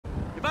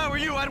were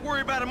you, I'd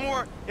worry about a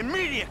more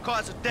immediate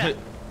cause of death.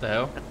 The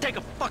hell? Now take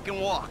a fucking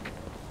walk.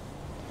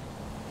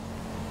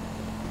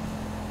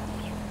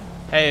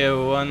 Hey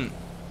everyone.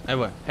 Hey,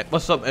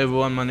 what's up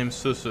everyone? My name is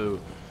Susu.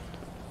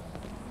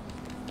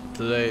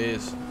 Today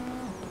is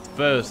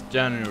 1st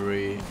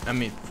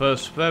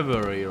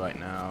February right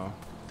now,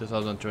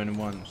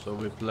 2021. So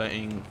we're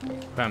playing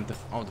Grand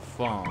Theft Auto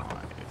 5.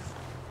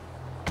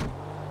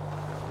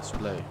 Let's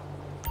play.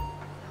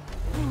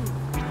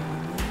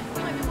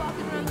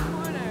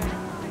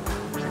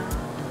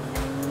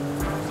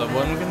 Is that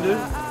what we can do?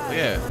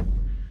 Yeah.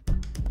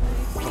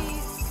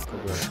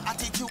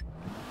 Okay.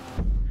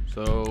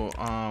 So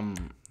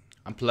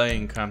I'm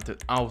playing Grand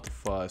Theft Auto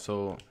 5.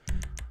 So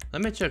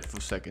let me check for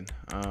a second.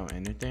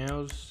 Anything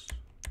else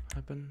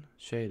happen?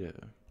 Shader.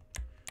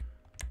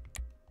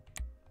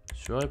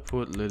 Should I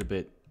put a little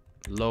bit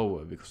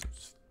lower because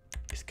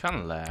it's kind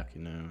of lag,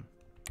 you know.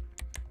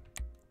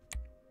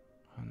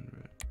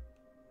 100.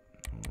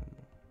 Oh.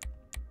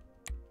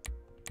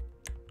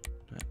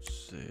 Let's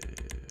see.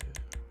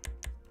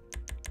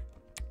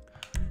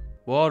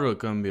 Water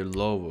can be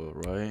lower,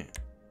 right?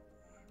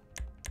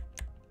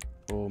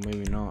 Or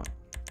maybe not.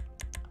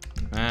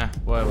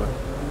 Whatever.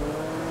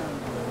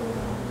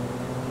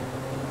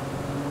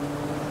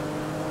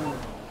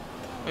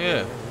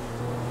 Yeah.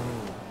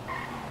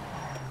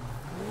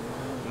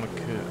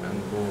 Okay,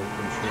 and ball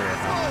controller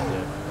has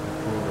the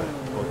controller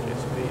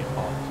focus be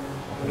off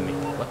of me.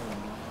 What?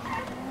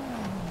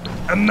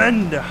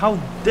 Amanda, how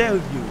dare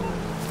you?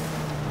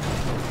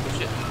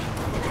 Shit.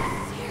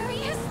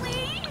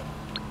 Seriously?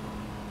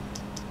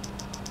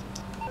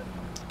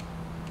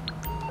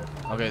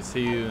 Okay,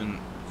 see you in a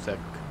sec.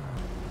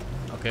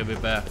 Okay, we're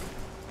back.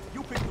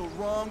 You picked the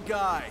wrong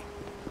guy.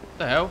 What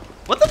the hell?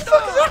 What the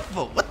fuck is that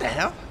for? What the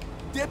hell?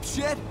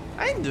 Dipshit.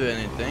 I didn't do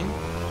anything.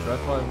 Should I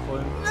fire for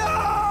him? No!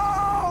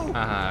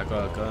 Haha, I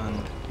got a gun.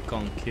 You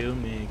can't kill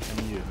me,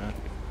 can you, man?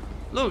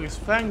 Look, it's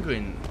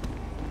Fangrin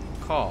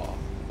car.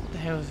 What the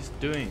hell is this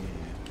doing here?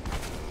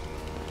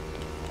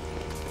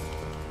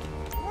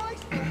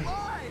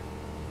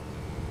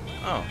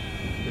 Oh,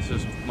 this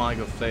is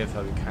Michael safe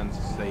how you can't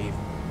save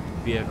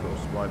vehicles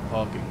while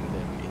parking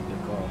them in the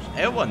cars.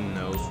 Everyone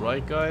knows,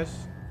 right,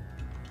 guys?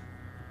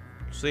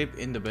 Sleep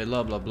in the bed,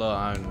 blah blah blah.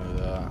 I know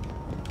that.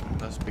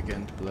 Let's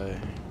begin to play.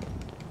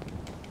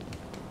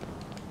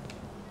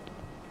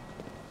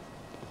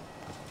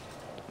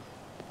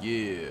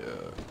 Yeah.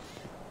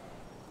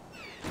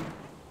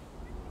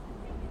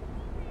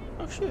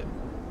 Oh shit.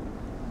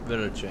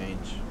 Better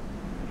change.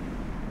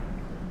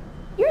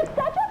 You're such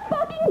a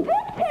fucking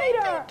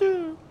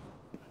dictator!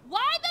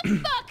 Why the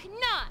fuck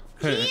not?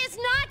 He is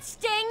not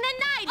staying the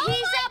night.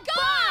 He's a bum.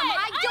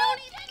 I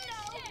don't even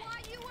know why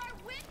you are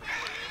with him.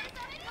 He is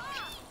a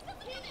bum.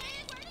 He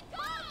is a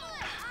bum.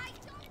 I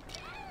don't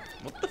care.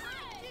 What the?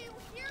 Do you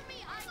hear me?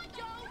 I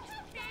don't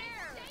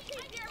care.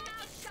 Keep your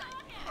mouth shut.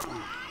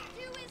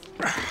 Do is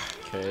not.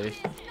 Okay. Is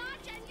not.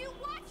 And you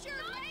watch your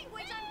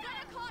language. I'm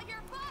gonna call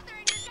your father,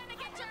 and you're gonna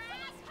get your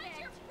ass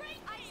kicked.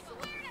 I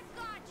swear to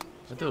God.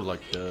 I do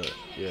like the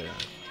yeah.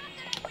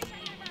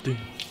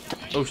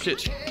 Oh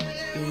shit.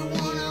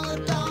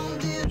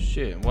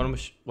 Shit.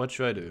 What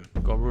should I do?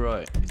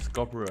 Copyright. It's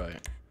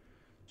copyright.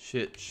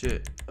 Shit.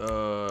 Is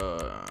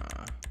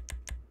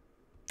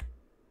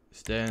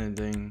there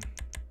anything?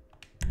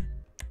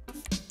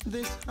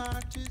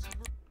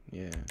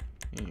 Yeah.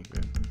 Here you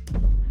go.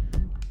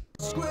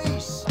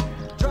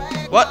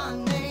 What?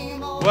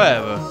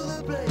 Whatever.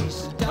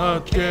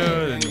 Not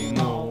good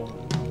anymore.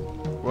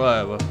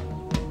 Whatever.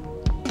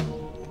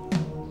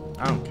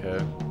 I don't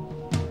care.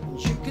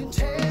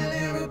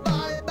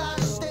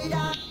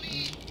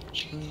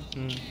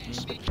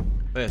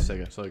 Wait a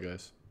second, sorry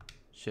guys.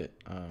 Shit,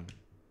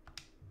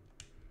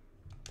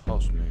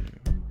 pause menu.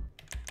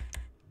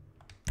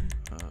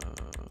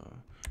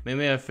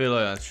 Maybe I feel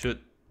like I should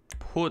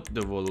put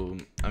the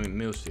volume,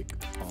 music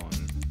on.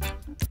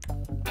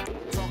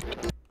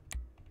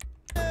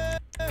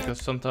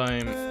 Because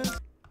sometimes,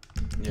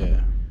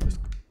 yeah,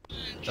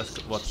 that's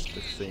what's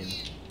the thing.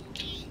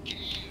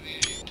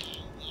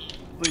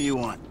 What do you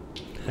want?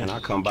 And I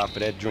come by for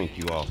that drink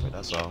you offered,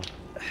 that's all.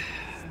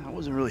 I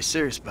wasn't really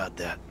serious about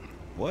that.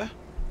 What?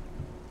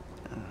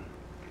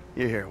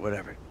 You're here,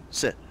 whatever.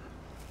 Sit.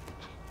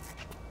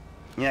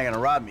 You're not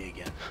gonna rob me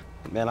again.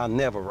 Man, I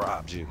never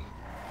robbed you.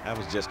 That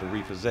was just a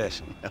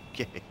repossession.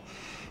 Okay.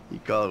 You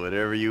call it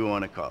whatever you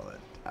want to call it.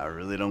 I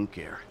really don't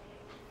care.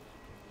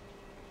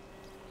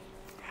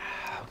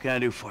 What can I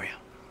do for you?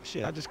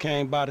 Shit, I just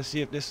came by to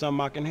see if there's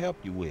something I can help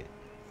you with.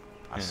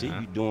 I see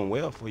you doing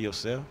well for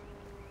yourself.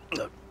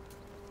 Look,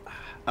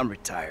 I'm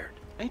retired.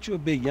 Ain't you a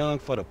bit young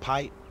for the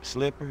pipe,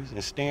 slippers,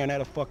 and staring at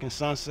a fucking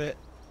sunset?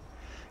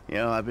 You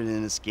know, I've been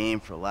in this game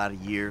for a lot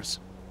of years,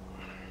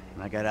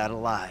 and I got out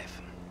alive.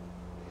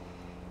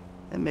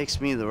 That makes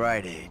me the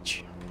right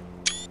age.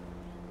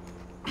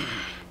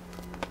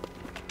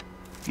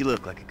 You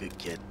look like a good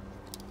kid.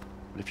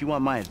 But if you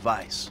want my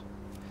advice,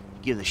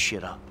 you give this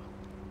shit up.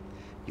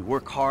 You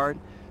work hard,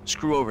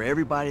 screw over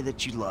everybody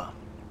that you love.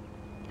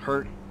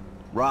 Hurt,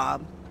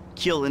 rob,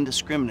 kill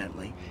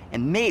indiscriminately,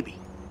 and maybe,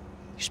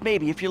 just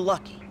maybe if you're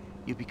lucky,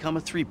 you become a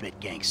 3-bit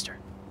gangster.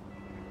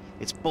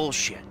 It's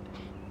bullshit.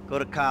 Go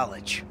to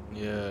college.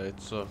 Yeah,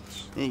 it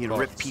sucks. Then you can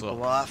rip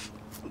people off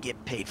and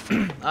get paid for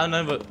it. I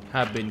never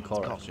have been It's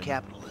called college.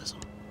 capitalism.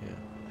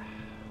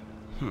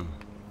 Yeah.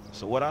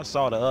 So what I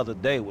saw the other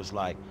day was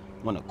like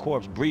when a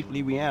corpse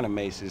briefly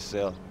reanimates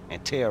itself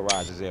and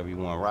terrorizes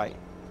everyone, right?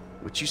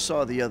 What you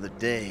saw the other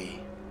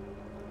day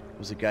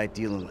was a guy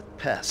dealing with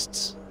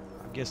pests.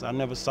 I guess I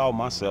never saw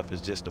myself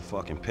as just a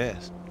fucking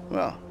pest.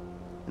 Well,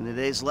 and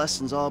today's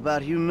lesson's all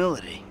about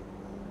humility.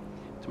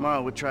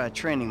 Tomorrow we'll try a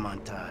training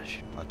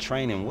montage. A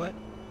training what?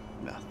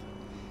 Nothing.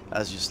 I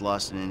was just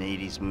lost in an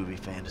 80s movie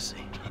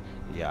fantasy.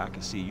 Yeah, I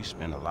can see you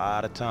spend a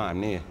lot of time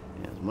there.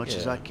 Yeah, as much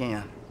as I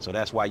can. So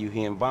that's why you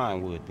here in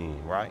Vinewood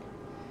then, right?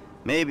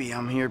 Maybe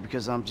I'm here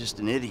because I'm just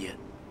an idiot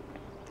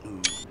who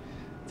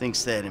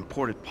thinks that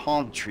imported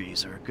palm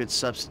trees are a good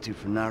substitute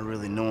for not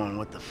really knowing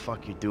what the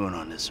fuck you're doing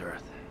on this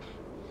earth.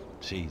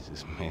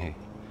 Jesus, man.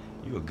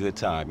 You a good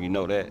time, you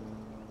know that?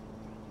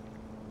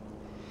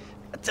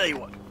 I tell you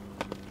what.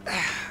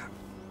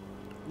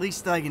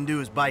 Least I can do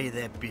is buy you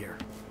that beer.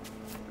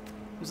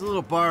 There's a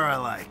little bar I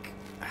like.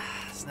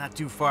 It's not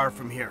too far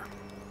from here.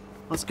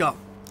 Let's go.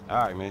 All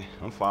right, man.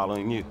 I'm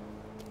following you.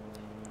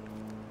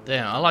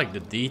 Damn, I like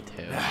the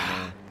details,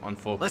 man, on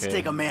 4K. Let's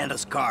take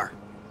Amanda's car.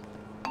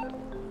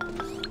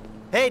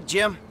 Hey,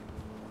 Jim.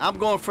 I'm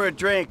going for a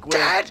drink with...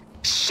 Dad!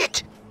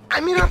 Shit!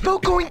 I'm in our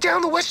boat going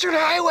down the Western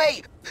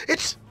Highway!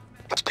 It's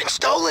been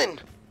stolen!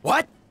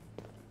 What?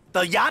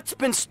 The yacht's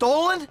been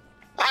stolen?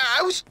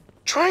 I was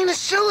trying to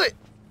sell it!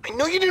 I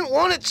know you didn't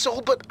want it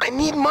sold, but I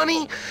need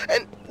money,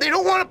 and they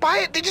don't want to buy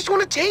it, they just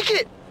want to take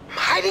it! I'm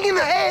hiding in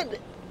the head!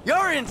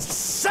 You're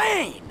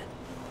insane!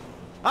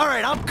 All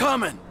right, I'm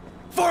coming.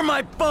 For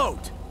my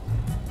boat!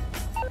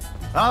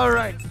 All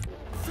right.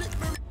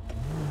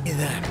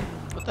 Then.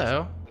 What the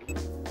hell?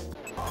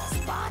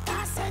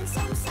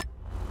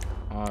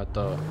 Oh, I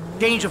thought.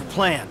 Change of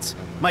plans.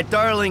 My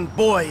darling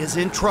boy is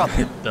in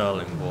trouble.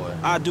 Darling boy.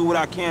 I'll do what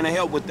I can to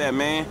help with that,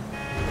 man.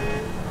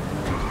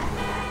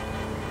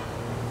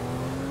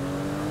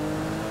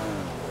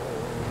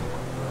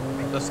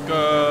 Let's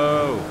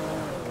go.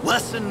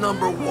 Lesson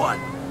number 1.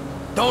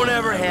 Don't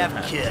ever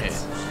have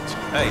kids.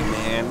 Hey,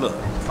 man, look.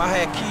 If I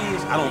had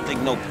kids, I don't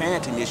think no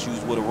parenting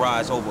issues would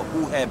arise over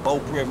who had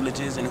boat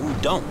privileges and who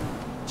don't.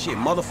 Shit,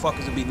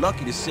 motherfuckers would be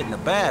lucky to sit in a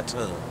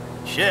bathtub.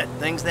 Shit,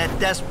 things that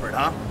desperate,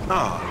 huh?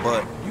 Nah,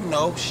 but, you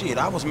know, shit,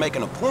 I was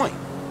making a point.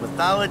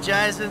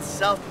 Mythologizing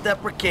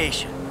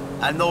self-deprecation.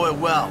 I know it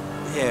well.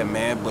 Yeah,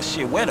 man, but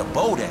shit, where the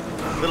boat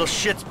at? Little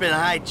shit's been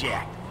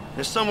hijacked.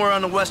 They're somewhere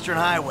on the Western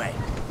Highway.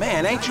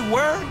 Man, ain't you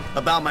worried?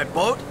 About my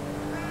boat?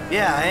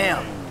 Yeah, I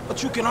am.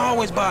 But you can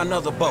always buy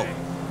another boat.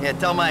 Yeah,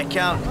 tell my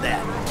accountant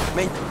that.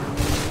 Man,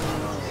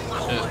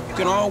 you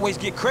can always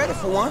get credit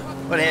for one.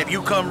 But have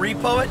you come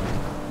repo it?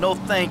 No,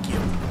 thank you.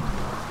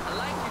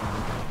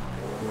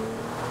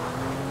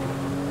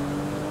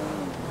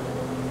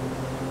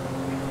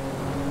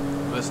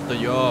 Where's the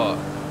yacht?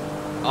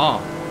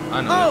 Oh,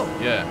 I know. Oh,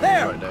 it. Yeah,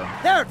 there.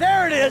 right there.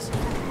 There it is.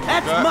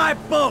 That's Okay. my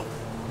boat.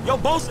 Your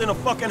boat's in a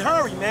fucking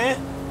hurry, man.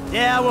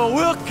 Yeah, well,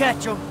 we'll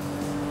catch them.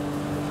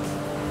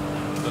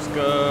 Let's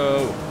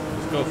go.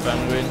 Let's go,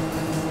 Fenwin.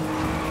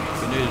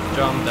 We need to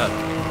jump that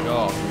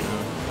yacht.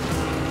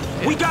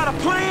 We got a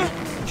plan?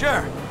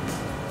 Sure.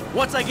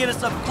 Once I get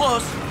us up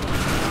close,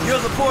 you're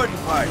the boarding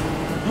party.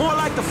 More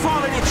like the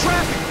falling in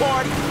traffic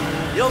party.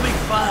 You'll be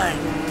fine.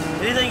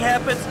 Anything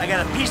happens, I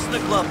got a piece in the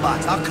glove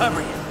box. I'll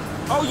cover you.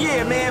 Oh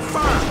yeah, man,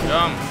 fine.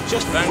 Jump.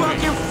 Just Fenwin.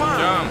 fucking fine.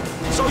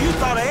 Jump. So you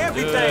thought of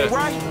everything, it.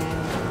 right?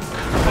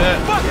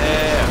 Yeah. Fuck.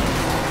 Yeah.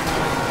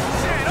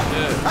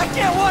 I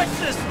can't watch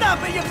this.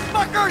 Stop it, you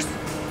fuckers!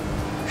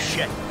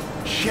 Shit.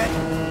 Shit.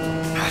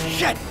 Ah,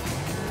 shit.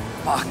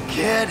 Fuck,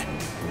 kid.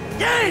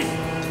 Yay!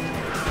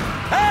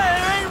 Hey,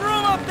 there ain't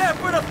room up there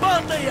for the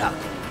both of you.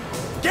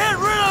 Get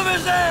rid of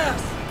his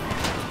ass.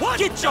 What?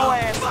 Get your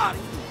ass out.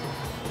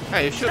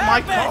 Hey, you shoot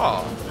my Stop it.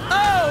 car.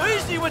 Oh,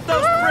 easy with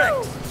those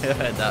bricks.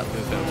 Yeah, that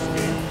was him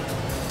screaming.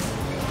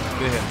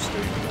 With him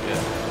screaming,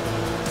 yeah.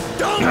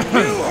 Don't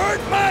you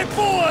hurt my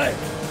boy!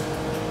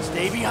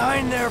 Stay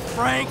behind there,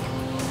 Frank.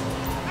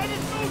 Hey,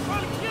 this dude's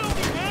trying to kill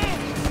me, man.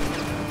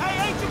 Hey,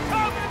 ain't you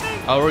coming to me?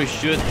 I already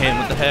shoot him.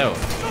 What the hell?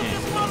 Shoot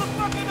this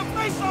motherfucker in the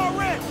face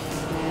already.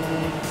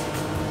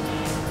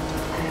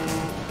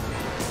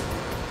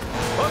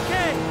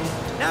 Okay,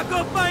 now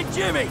go find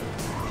Jimmy.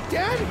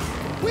 Dad?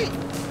 Wait!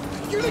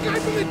 You're the guy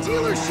from the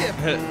dealership!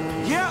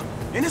 Yeah,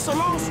 and it's a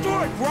long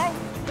story, bro.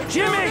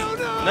 Jimmy!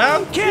 No!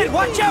 No? Kid,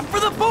 watch out for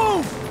the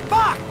boom!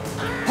 Fuck!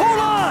 Hold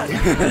on!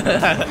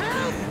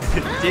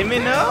 Jimmy,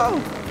 no!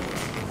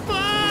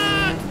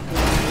 Fuck!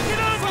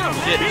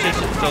 Shit.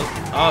 So,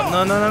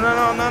 oh,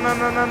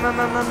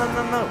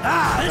 no.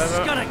 Ah, this is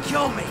gonna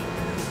kill me.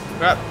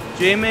 Crap.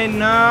 Jimmy,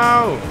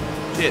 no!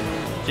 Shit.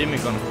 Jimmy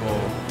gonna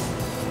fall.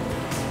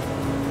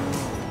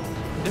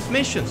 This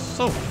mission's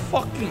so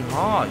fucking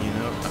hard, you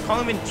know. I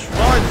can't even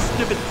try the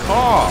stupid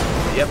car.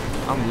 Yep,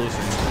 I'm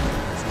losing.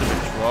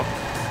 Stupid truck.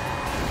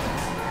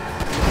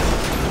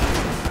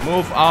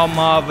 Move out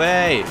my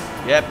way.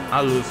 Yep,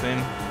 I lose him.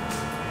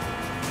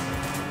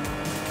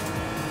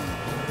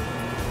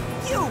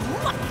 You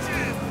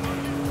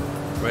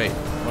Wait,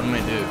 what am I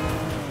do?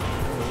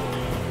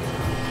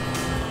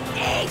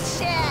 Eat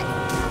shit!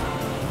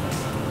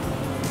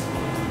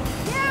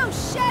 You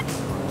shit!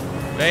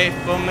 Wait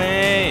for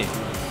me.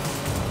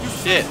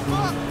 Shit.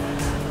 fuck!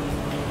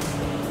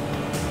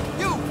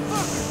 You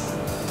fuck!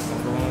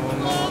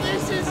 Oh,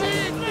 this is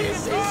it!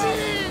 This is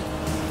it!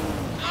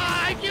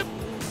 I can...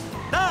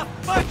 The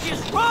fuck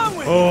is wrong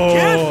with Oh, you,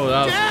 kid?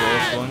 that was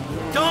Dad! a close one.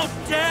 Don't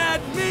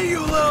dad me, you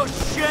little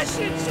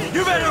shit!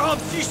 You better hope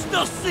she's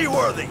still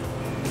seaworthy.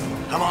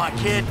 Come on,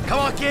 kid. Come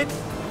on, kid.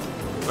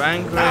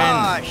 Franklin.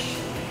 Ah,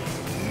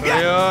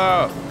 Hurry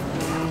up.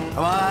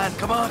 Come on,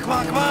 come on, come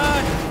on, come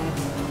on!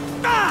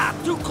 Ah!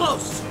 Too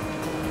close!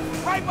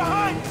 Right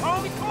behind you,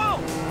 homie. Come on.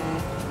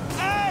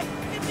 Hey,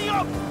 get me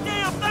off the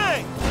damn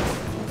thing.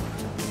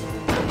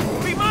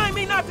 Remind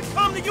me not to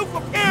come to you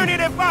for parenting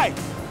advice.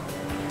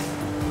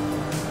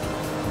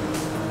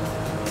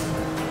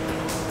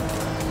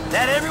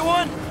 That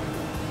everyone?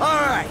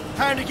 All right,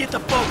 time to get the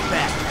boat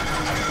back.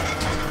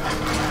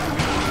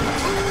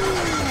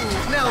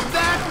 Now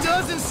that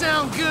doesn't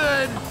sound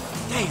good.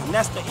 Damn,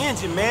 that's the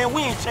engine, man.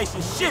 We ain't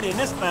chasing shit in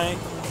this thing.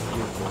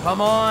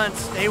 Come on,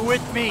 stay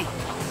with me.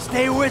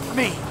 Stay with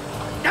me.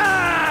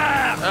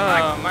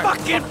 Ah! My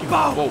fucking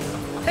boat! Whoa.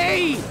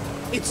 Hey,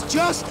 it's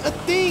just a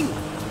thing.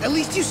 At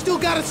least you still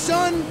got a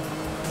son.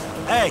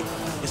 Hey,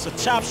 it's a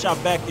chop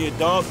shop back there,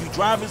 dog. You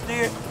drivers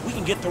there, we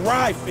can get the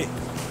ride fixed.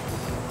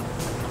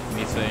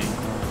 Me saying.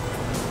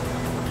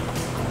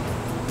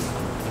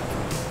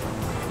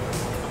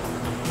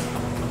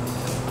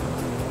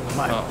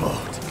 My Oh.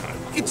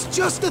 boat. It's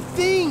just a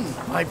thing.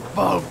 My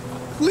boat.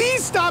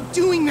 Please stop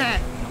doing that.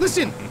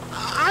 Listen,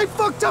 I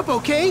fucked up,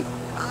 okay?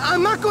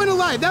 I'm not going to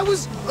lie. That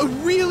was a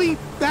really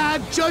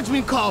bad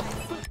judgment call.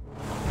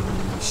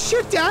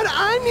 Shit, Dad,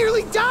 I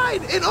nearly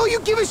died, and all you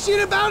give a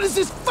shit about is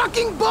this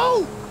fucking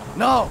boat.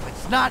 No,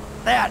 it's not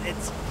that.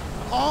 It's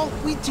All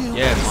we do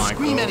Yeah, is Michael.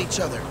 scream at each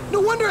other. No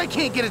wonder I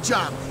can't get a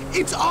job.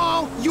 It's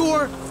all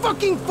your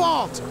fucking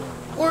fault.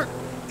 Or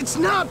it's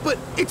not, but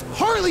it's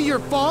partly your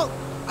fault.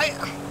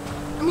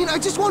 I mean, I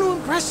just want to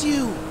impress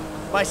you.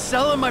 by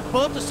selling my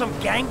boat to some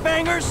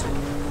gangbangers.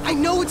 I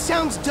know it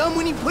sounds dumb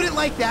when you put it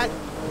like that,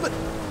 but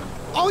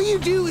all you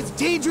do is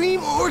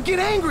daydream or get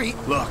angry.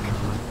 Look,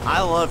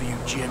 I love you,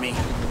 Jimmy,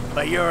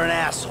 but you're an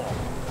asshole.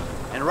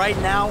 And right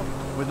now,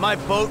 with my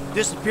boat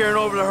disappearing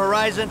over the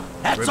horizon,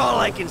 that's all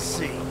I can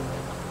see.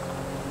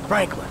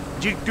 Franklin,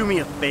 would you do me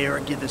a favor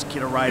and give this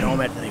kid a ride home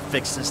after they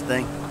fix this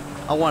thing?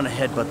 I want to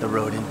headbutt the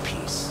road in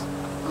peace.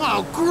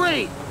 Oh,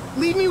 great!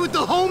 Leave me with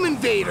the home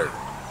invader.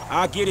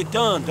 I'll get it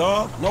done,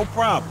 dog. No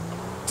problem.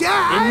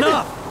 Dad!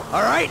 Enough!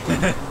 All right?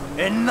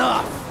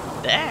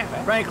 Enough! Damn.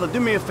 Franklin, do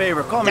me a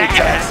favor. Call me a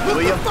taxi, will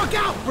Look you? the fuck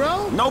out,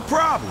 bro! No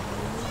problem.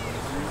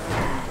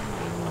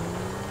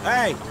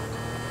 Hey,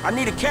 I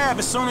need a cab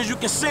as soon as you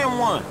can send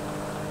one.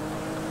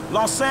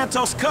 Los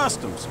Santos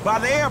Customs, by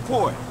the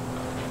airport.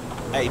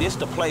 Hey, this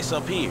the place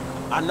up here.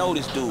 I know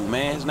this dude,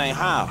 man. His name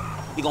Hal.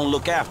 He gonna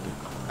look after me.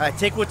 All right,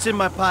 take what's in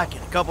my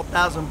pocket. A couple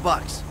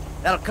 $1,000.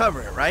 That'll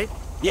cover it, right?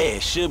 Yeah,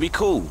 it should be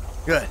cool.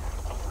 Good.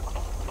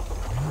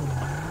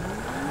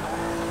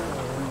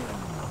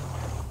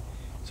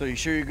 So you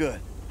sure you're good?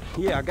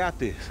 Yeah, I got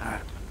this.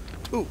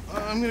 Ooh,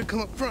 I'm gonna come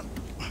up front.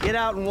 Get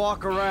out and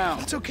walk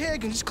around. It's okay, I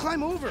can just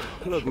climb over.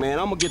 Look, man,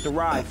 I'm gonna get the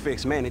ride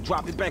fixed, man, and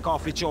drop it back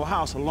off at your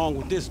house along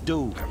with this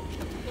dude.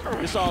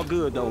 It's all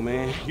good, though,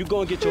 man. You go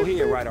and get your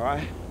head right, all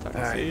right? All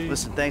right,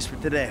 listen, thanks for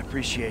today. I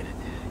appreciate it.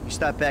 You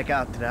stop back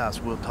out to the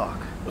house, we'll talk.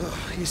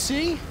 You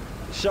see?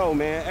 Show,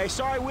 man. Hey,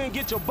 sorry we didn't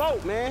get your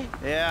boat, man.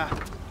 Yeah.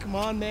 Come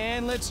on,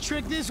 man, let's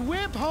trick this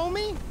whip,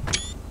 homie.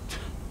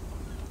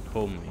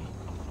 Homie.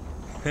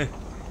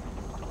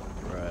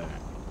 Right.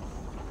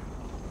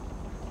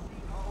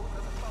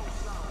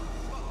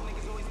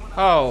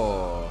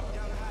 Oh,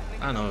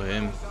 I know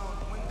him.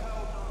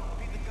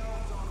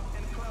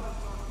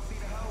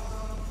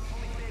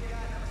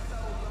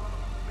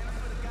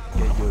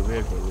 Get your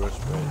vehicle rush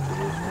right to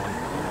this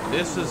one.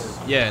 This is,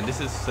 yeah, this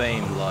is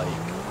same like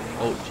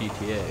old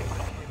GTA.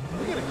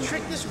 We're gonna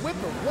trick this whip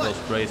or what?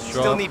 Those race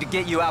Still shop. need to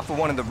get you out for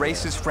one of the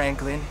races,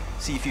 Franklin.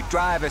 See if you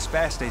drive as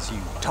fast as you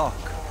talk.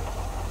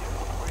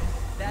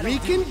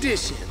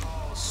 Recondition.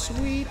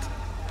 Sweet.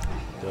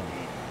 Done.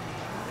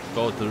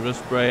 Go to the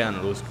spray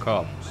and lose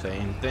cop.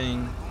 Same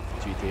thing.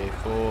 GTA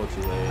 4,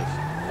 GTA.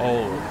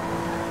 Oh.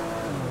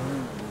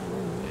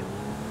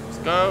 Let's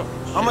go.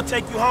 I'm gonna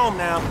take you home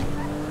now.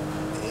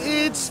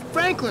 It's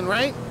Franklin,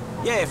 right?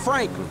 Yeah,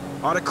 Franklin,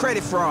 or the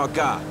credit fraud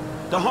guy,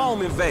 the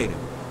home invader.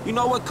 You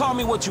know what? Call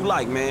me what you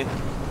like, man.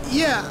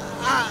 Yeah,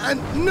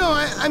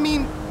 I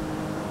mean,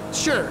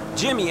 sure,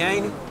 Jimmy,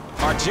 ain't it?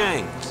 Or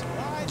James?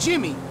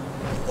 Jimmy.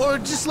 Or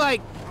just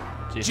like,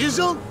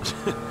 Jizzle?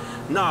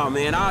 Nah,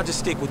 man, I'll just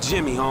stick with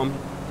Jimmy, homie.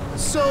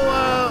 So,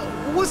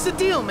 what's the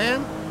deal,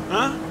 man?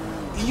 Huh?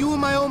 You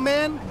and my old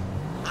man?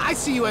 I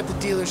see you at the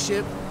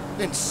dealership.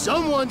 Then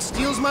someone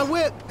steals my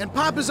whip, and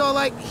Papa's all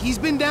like, he's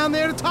been down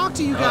there to talk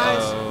to you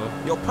guys.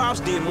 Your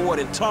pops did more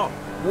than talk.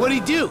 What'd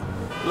he do?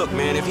 Look,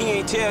 man, if he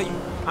ain't tell you,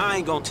 I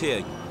ain't gonna tell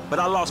you. But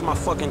I lost my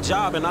fucking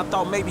job, and I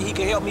thought maybe he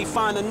could help me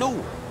find a new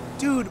one.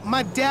 Dude,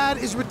 my dad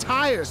is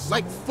retired,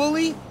 like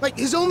fully. Like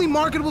his only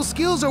marketable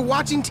skills are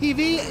watching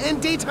TV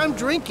and daytime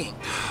drinking.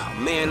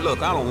 Man,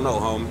 look, I don't know,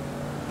 homie.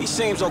 He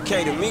seems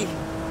okay to me.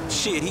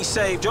 Shit, he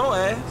saved your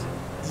ass.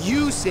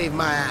 You saved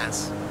my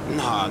ass.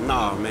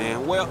 Nah,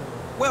 man.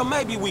 Well,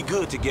 maybe we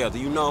good together,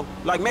 you know?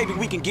 Like maybe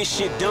we can get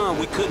shit done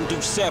we couldn't do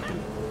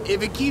separately.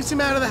 If it keeps him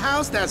out of the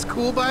house, that's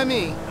cool by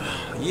me.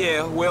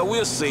 Yeah, well,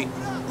 we'll see.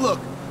 Look,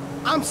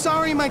 I'm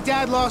sorry my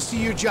dad lost you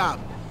your job.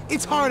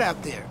 It's hard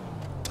out there.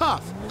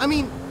 Tough. I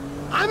mean,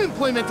 I'm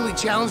employmentally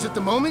challenged at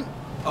the moment.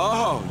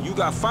 Oh, you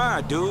got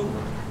fired, dude.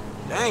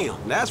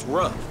 Damn, that's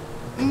rough.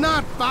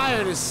 Not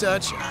fired as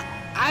such.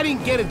 I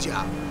didn't get a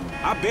job.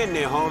 I've been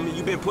there, homie.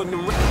 You been putting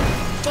them...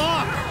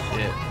 Fuck!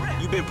 Shit.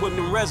 You been putting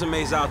them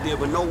resumes out there,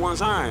 but no one's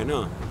hiring,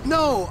 huh?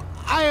 No,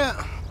 I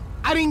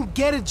didn't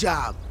get a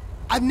job.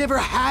 I've never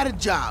had a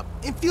job.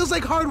 It feels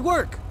like hard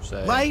work.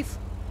 Same. Life,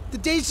 the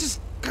days just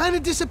kind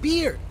of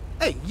disappear.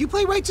 Hey, you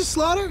play Righteous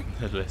Slaughter?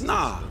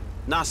 Nah,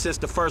 not since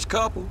the first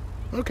couple.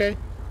 Okay.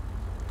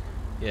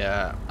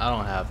 Yeah, I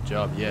don't have a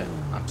job yet.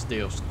 I'm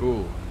still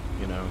school,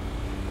 you know.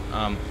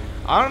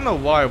 I don't know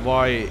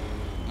why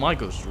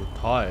Michael's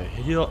retired.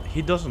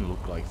 He doesn't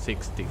look like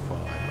 65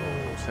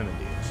 or 70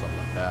 or something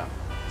like that.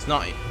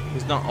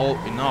 He's not old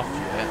enough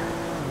yet.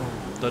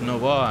 Don't know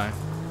why.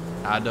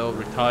 Adult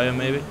retire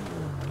maybe?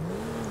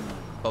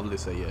 Probably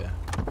say yeah.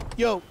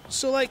 Yo,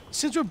 so like,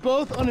 since we're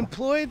both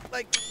unemployed,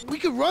 like, we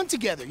could run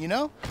together, you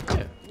know?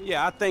 Yeah.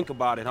 Yeah, I think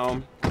about it,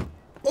 homie.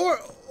 Or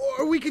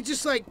we could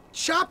just like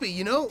shop it,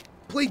 you know?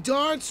 Play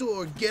darts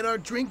or get our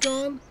drink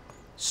on.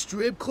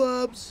 Strip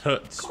clubs.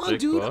 Come on,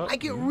 dude, I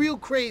get real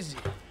crazy.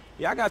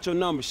 Yeah, I got your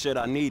number, shit.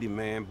 I need it,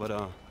 man.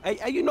 But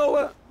hey, you know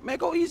what? Man,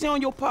 go easy on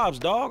your pops,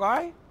 dog. All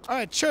right? All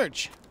right,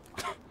 church.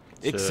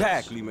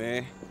 Exactly,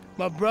 man.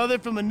 My brother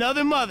from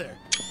another mother.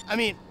 I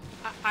mean,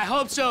 I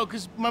hope so,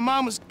 because my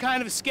mom was kind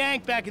of a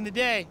skank back in the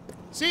day.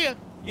 See ya.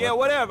 Yeah,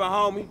 whatever,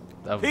 homie.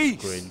 That was Peace.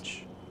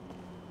 cringe.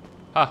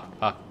 Ha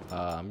ha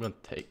ha! I'm gonna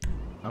take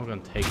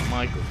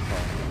Michael's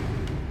car.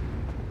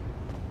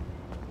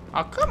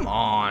 Oh come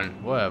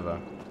on,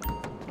 whatever.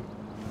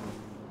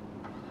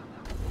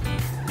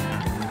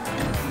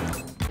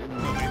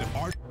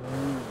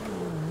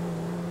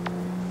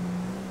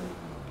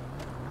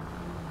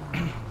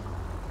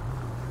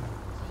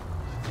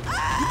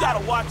 You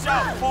gotta watch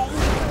out, fool.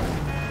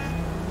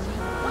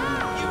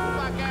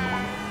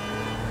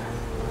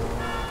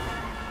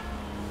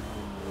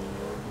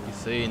 You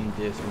seen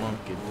this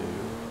monkey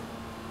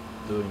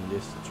doing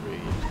this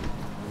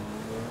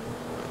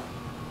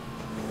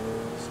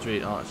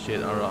street art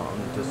shit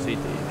around the city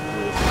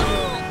with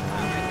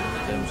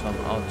them some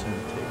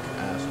authentic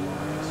ass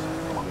lines,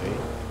 okay?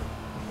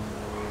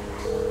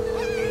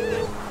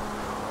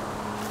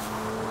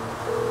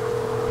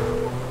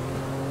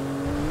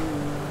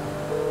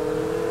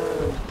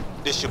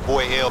 This your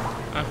boy L.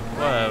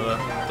 Whatever,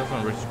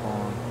 doesn't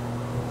respond.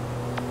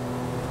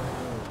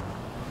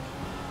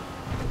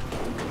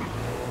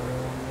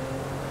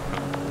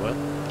 What?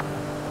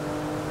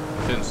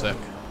 10 sec.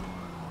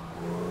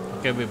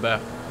 Okay, be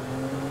back.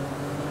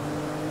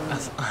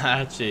 I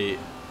actually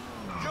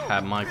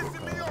had Michael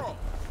call.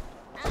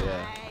 So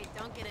yeah. Hey,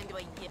 don't get into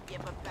a yip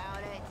about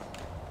it.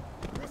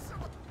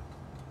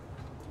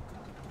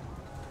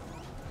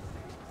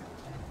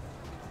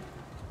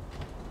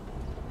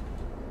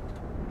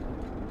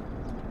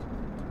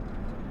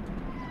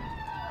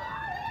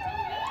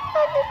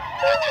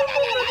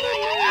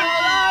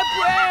 All our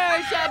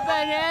prayers have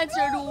been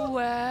answered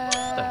well.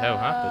 What the hell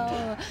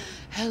happened?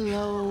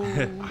 Hello.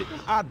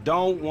 I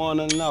don't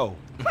wanna know.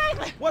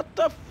 Franklin! What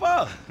the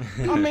fuck?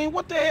 I mean,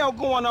 what the hell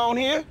going on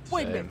here?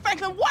 Wait a minute,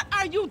 Franklin, what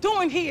are you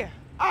doing here?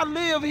 I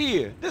live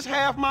here. This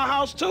half my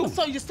house, too.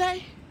 So you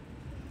stay?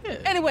 Yeah.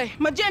 Anyway,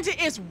 Magenta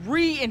is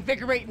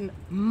reinvigorating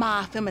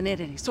my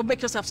femininity. So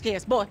make yourself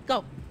scarce, boy.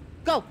 Go.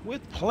 Go.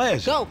 With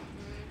pleasure. Go.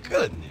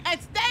 Goodness. And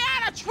stay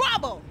out of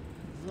trouble.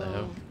 What the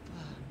hell?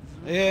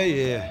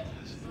 Yeah.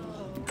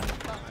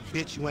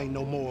 Bitch, you ain't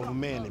no more of a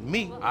man than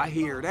me. I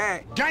hear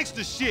that.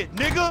 Gangster shit,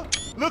 nigga.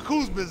 Look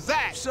who's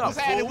bizarre. What's up, What's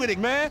happening fool? with it,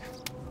 man?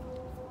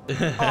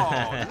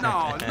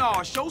 Oh,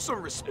 no, show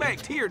some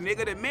respect here,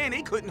 nigga. That man,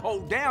 they couldn't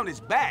hold down his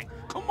back.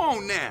 Come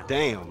on now.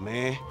 Damn,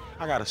 man.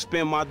 I gotta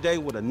spend my day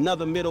with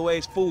another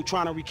middle-aged fool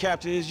trying to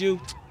recapture his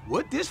youth.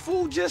 What this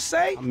fool just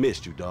say? I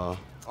missed you, dawg.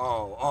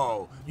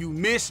 Oh, you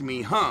miss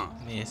me, huh?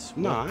 Yes.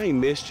 Nah, I ain't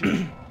missed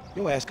you.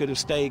 Your ass could have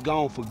stayed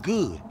gone for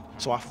good.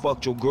 So I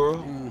fucked your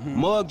girl,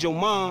 mugged your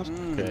moms.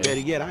 Okay. Better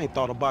yet, I ain't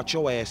thought about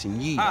your ass in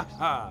years. Ha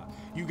ha.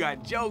 You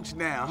got jokes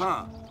now,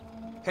 huh?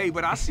 Hey,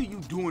 but I see you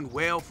doing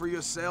well for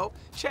yourself.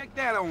 Check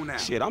that on out.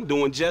 Shit, I'm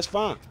doing just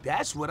fine.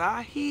 That's what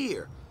I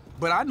hear.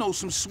 But I know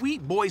some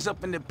sweet boys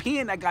up in the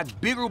pen that got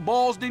bigger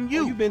balls than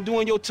you. You been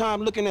doing your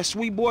time looking at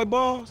sweet boy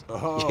balls?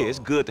 Oh. Yeah, it's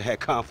good to have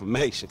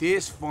confirmation.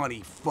 This funny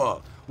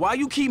fuck. Why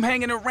you keep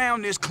hanging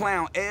around this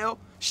clown, L?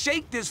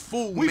 Shake this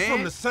fool, We man.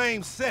 from the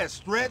same set,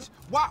 Stretch.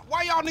 Why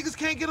y'all niggas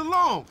can't get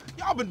along?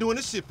 Y'all been doing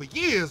this shit for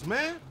years,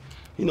 man.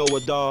 You know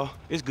what, dawg?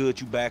 It's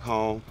good you back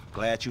home.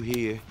 Glad you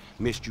here.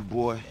 Missed you,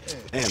 boy.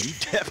 Damn, you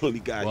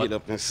definitely got hit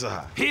up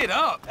inside. Hit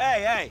up?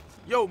 Hey.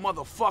 Yo,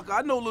 motherfucker,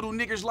 I know little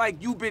niggas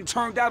like you been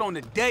turned out on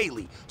the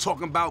daily.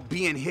 Talking about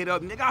being hit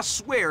up, nigga, I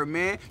swear,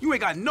 man. You ain't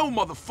got no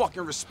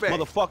motherfucking respect.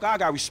 Motherfucker, I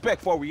got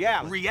respect for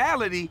reality.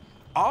 Reality?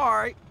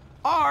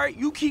 All right,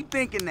 you keep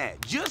thinking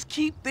that. Just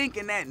keep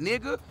thinking that,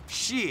 nigga.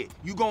 Shit,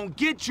 you gonna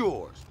get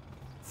yours.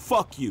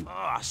 Fuck you.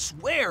 I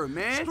swear,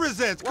 man.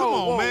 Strizzettes, come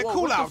on, man.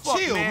 Cool what out, the fuck,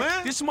 chill,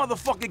 man. This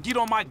motherfucker get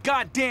on my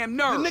goddamn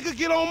The nerves. nigga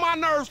get on my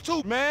nerves,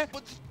 too, man.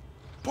 But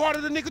part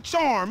of the nigga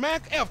charm,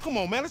 man. F, come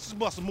on, man. Let's just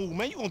bust a move,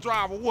 man. You gonna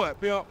drive or what,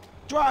 pimp?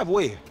 Drive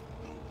where?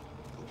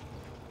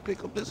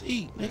 Pick up this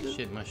heat, nigga.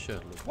 Shit, my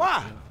shirt looks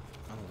Why?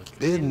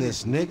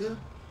 Business, nigga.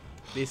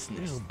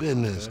 Business. Real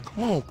business. Okay.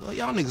 Come on,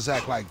 y'all niggas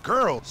act like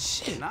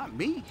girls. Shit. Not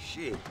me,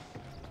 shit.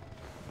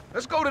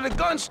 Let's go to the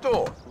gun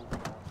store.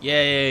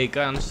 Yay,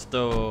 gun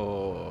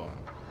store.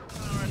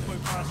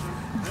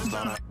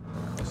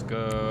 Let's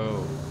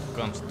go.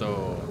 Gun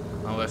store.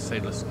 Now let's say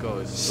let's go.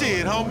 It's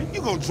Shit, homie. You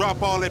gonna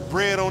drop all that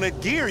bread on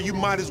that gear, you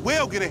might as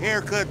well get a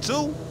haircut,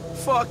 too.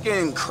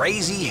 Fucking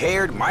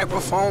crazy-haired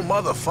microphone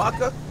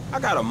motherfucker. I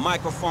got a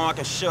microphone I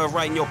can shove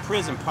right in your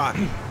prison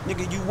pocket.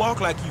 Nigga, you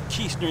walk like you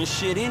keister and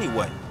shit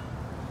anyway.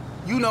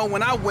 You know,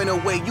 when I went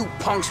away, you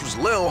punks was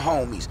little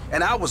homies,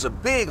 and I was a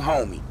big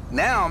homie.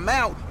 Now I'm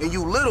out, and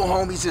you little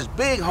homies is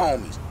big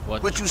homies.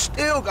 What? But you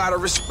still gotta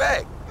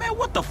respect. Man,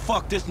 what the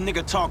fuck this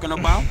nigga talking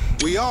about?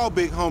 We all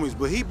big homies,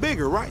 but he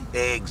bigger, right?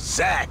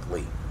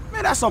 Exactly.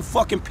 Man, that's some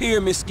fucking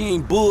pyramid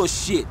scheme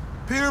bullshit.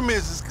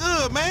 Pyramids is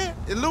good, man.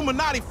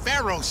 Illuminati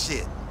pharaoh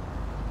shit.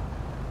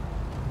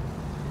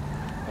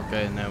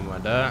 Okay, never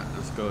mind that.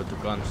 Let's go to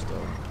gun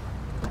store.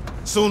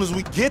 Soon as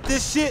we get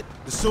this shit,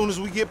 as soon as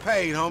we get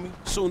paid, homie.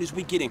 Soon as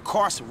we get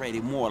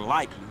incarcerated, more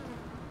likely.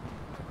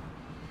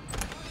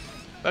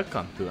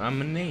 Welcome to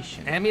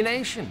Ammunition.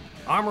 Ammunition.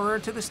 Armorer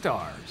to the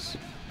stars.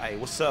 Hey,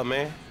 what's up,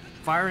 man?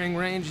 Firing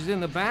range is in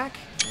the back,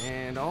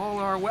 and all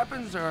our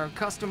weapons are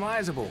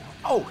customizable.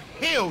 Oh,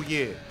 hell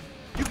yeah.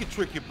 You can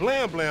trick your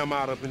blam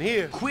out up in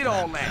here. Quit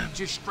all that.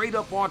 Just straight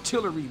up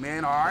artillery,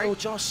 man, all right? Yo,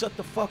 y'all shut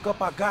the fuck up.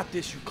 I got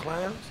this, you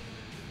clowns.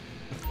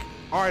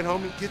 All right,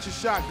 homie, get your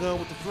shotgun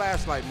with the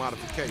flashlight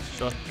modification.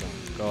 Shotgun.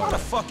 Why the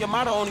fuck am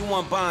I the only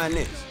one buying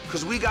this?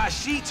 Cause we got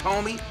sheets,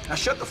 homie. Now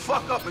shut the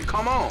fuck up and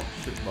come on.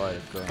 Should buy a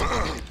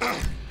gun.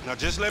 Now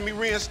just let me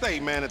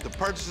reinstate, man, that the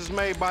purchases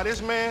made by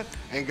this man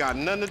ain't got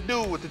nothing to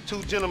do with the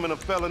two gentlemen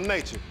of felon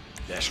nature.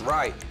 That's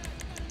right.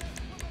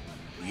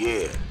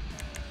 Yeah.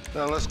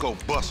 Now let's go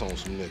bust on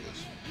some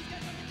niggas.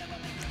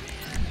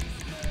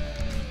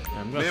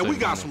 Man, we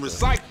got some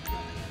recycling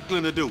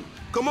to do.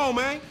 Come on,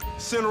 man.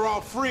 Send her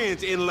off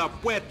friends in La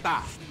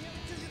Puerta.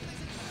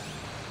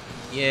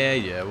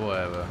 Yeah,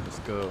 whatever. Let's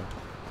go.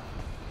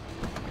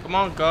 Come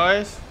on,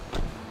 guys.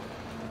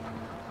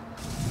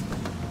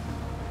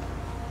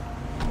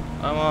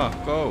 Come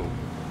on, go.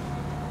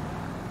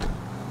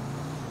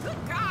 Good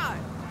God.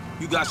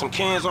 You got some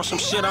cans or some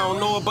shit I don't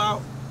know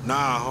about?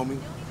 Nah, homie.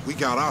 We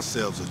got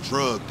ourselves a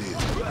drug deal.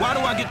 Why do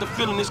I get the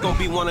feeling this gonna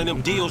be one of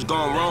them deals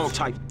gone wrong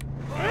type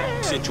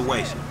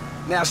situation?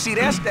 Now, see,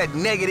 that's that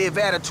negative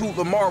attitude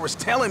Lamar was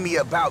telling me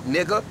about,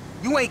 nigga.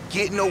 You ain't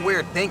getting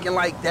nowhere thinking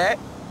like that.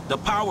 The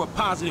power of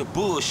positive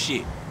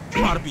bullshit.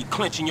 You ought to be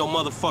clenching your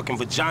motherfucking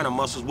vagina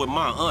muscles with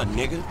my aunt,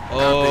 nigga.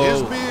 After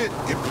his bid,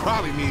 it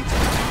probably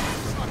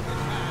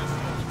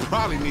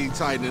needs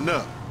tightening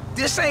up.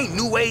 This ain't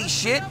new age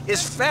shit.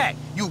 It's fact.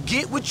 You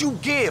get what you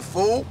give,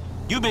 fool.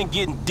 You been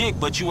getting dick,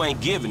 but you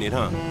ain't giving it,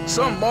 huh?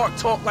 Some Mark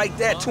talk like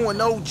that to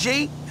an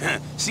OG?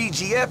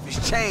 CGF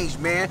has changed,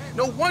 man.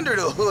 No wonder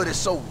the hood is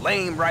so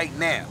lame right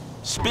now.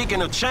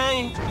 Speaking of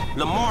change,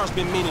 Lamar's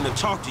been meaning to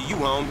talk to you,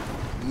 homie.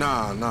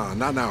 Nah, not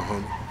now,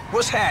 homie.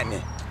 What's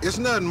happening? It's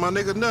nothing, my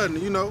nigga,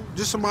 nothing, you know.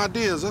 Just some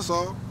ideas, that's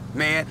all.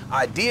 Man,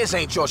 ideas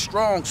ain't your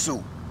strong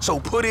suit, so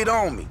put it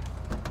on me.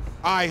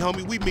 All right,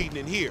 homie, we meeting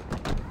in here.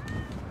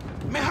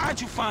 Man,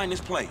 how'd you find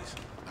this place?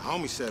 The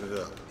homie set it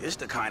up. It's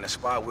the kind of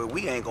spot where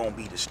we ain't gonna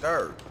be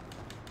disturbed.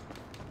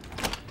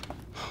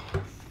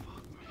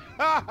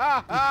 What's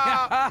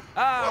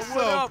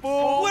up,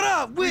 fool? What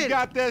up with We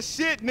got that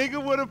shit,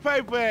 nigga, with a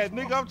paper at.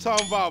 Nigga, I'm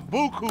talking about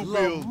buku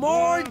bills.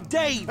 Lamar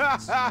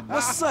Davis.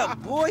 What's up,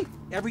 boy?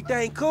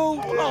 Everything cool?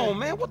 Hold on,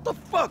 man. What the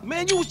fuck,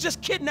 man? You was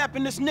just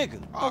kidnapping this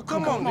nigga. Oh,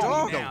 come on,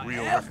 dog. Don't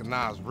real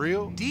recognize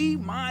real. D,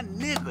 my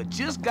nigga,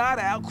 just got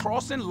out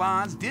crossing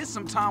lines, did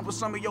some time with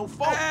some of your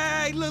folks.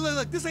 Hey,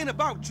 look. This ain't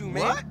about you,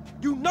 man. What?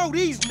 You know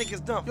these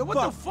niggas done Yo, what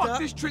the fucked fuck up.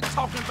 this trick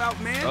talking about,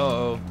 man?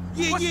 Uh-oh.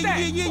 Yeah.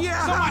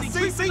 Somebody See,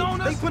 creeping on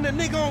they us? putting a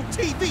nigga on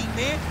TV,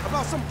 man,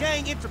 about some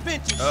gang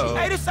intervention Uh-oh. shit.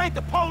 Hey, this ain't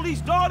the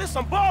police, dog. This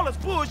some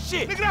ballers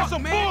bullshit. Nigga, that's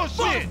some man.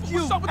 bullshit. Fuck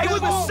you. Hey, we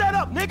been set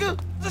up, nigga.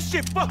 This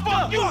shit fucked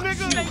up. You, nigga.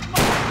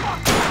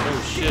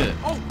 Oh, shit.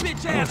 Oh,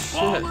 bitch ass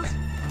shit. ballers.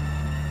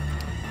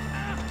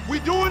 We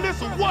doing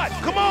this or what?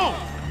 Come on.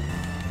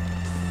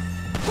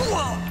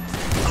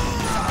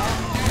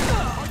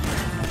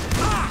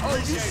 Oh,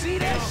 you see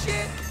that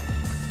shit?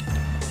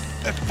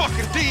 That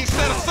fucking D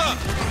set us up.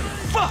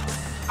 Fuck!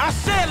 I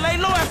said lay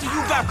low after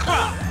you got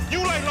caught. You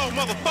lay low,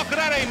 motherfucker.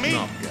 That ain't me.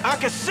 No. I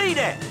can see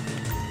that.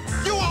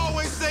 You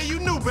always say you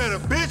knew better,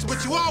 bitch,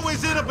 but you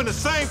always end up in the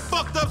same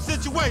fucked up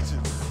situation.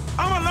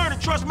 I'm gonna learn to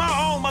trust my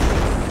own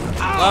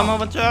Lama,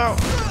 watch out.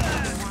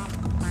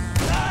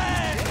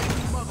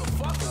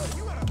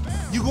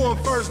 You going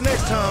first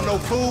next time, no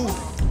fool.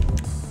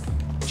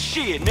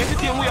 Shit, nigga,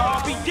 then we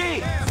all be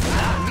dead.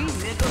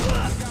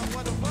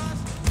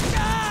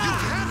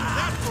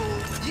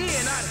 Yeah,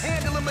 and I'd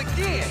handle him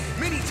again,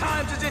 many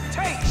times as it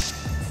takes.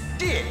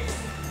 Shit.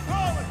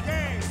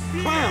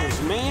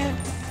 Clowns, man.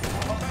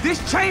 This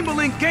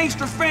Chamberlain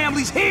gangster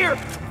family's here.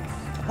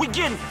 We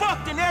getting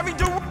fucked in every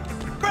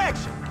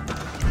direction.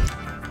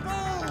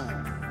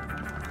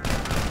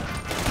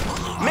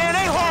 Man,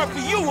 ain't hard for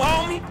you,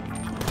 homie.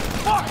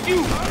 Fuck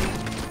you.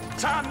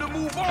 Time to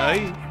move on.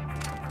 Hey.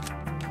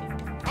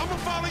 I'ma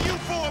follow you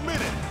for a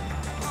minute.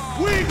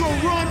 We ain't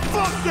gonna run.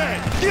 Fuck that.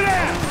 Get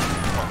out.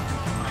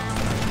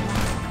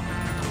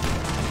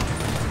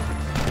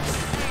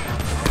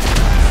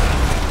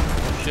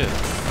 Shit.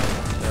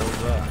 That was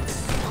that.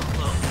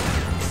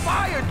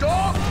 Fire,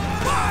 dog!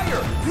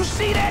 Fire! You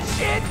see that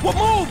shit? Well,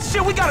 move!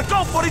 Shit, we gotta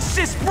go for this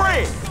shit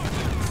spread!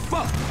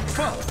 Fuck!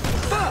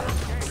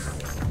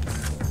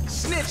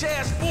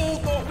 Snitch-ass fool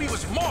thought we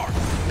was marked.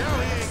 Now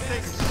he ain't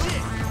thinking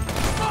shit.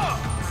 Fuck!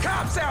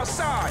 Cops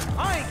outside!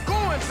 I ain't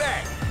going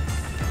back!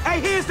 Hey,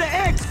 here's the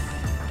exit!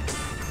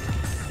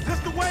 This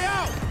the way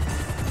out!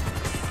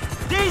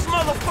 These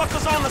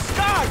motherfuckers on the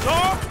sky,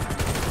 dog!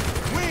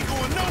 We ain't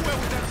going nowhere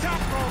with that chop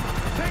roll.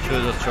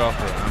 Choose a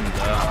chocolate. I'm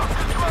down.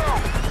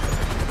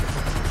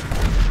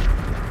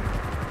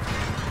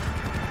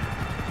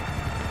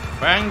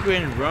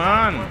 Penguin,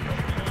 run!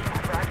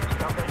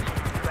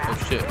 Oh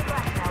shit.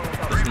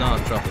 It's not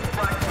a chocolate.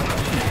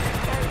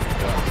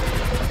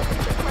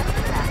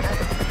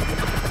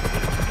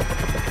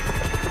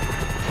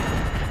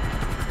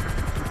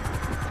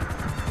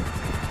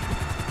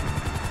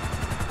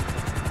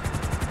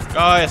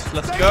 Guys,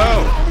 let's go!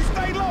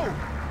 Stay low!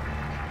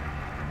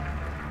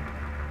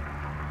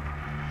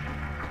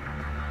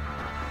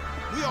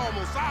 We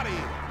almost out of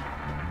here.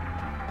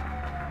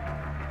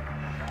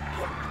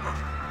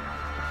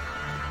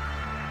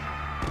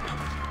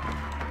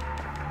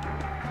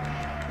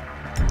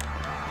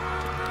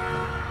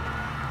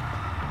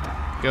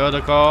 Go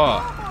the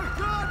car.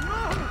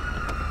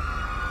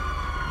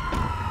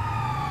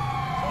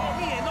 Call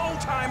me an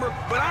old-timer,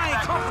 but I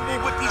ain't comfortable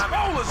with these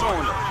rollers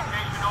on them.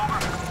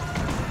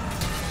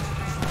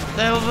 What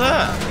the hell's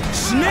that?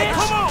 Snitch!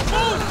 Come on,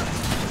 move!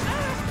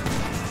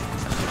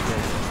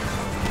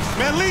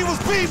 Man, leave us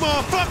be,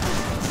 motherfucker!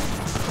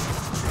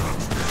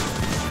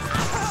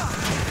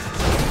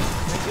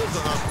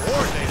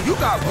 You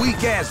got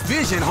weak-ass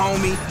vision,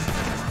 homie.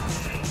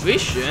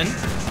 Vision?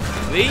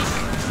 Weak?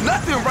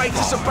 Nothing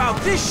righteous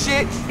about this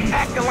shit,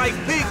 acting like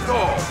big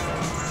dog.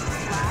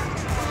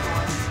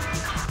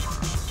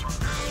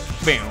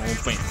 Bam,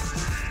 bam.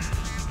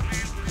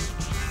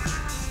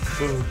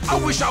 I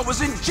wish I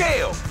was in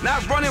jail,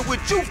 not running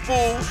with you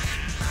fools.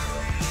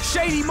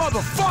 Shady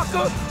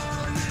motherfucker.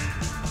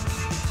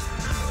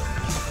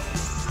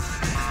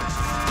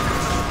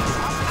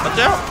 Watch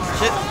out!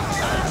 Shit!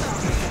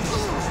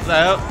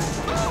 No!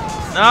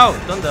 No!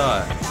 Don't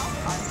die!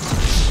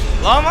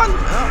 Llama!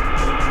 No!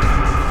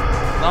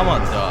 Llama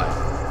die!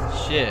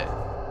 Shit!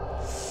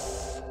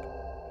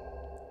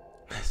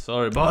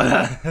 Sorry about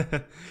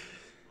that.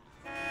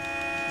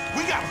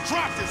 We gotta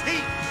drop this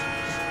heat!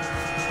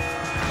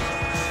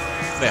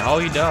 Wait, how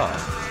he died?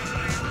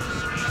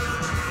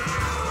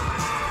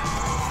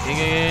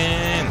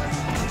 Again!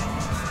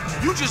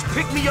 You just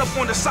picked me up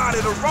on the side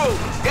of the road.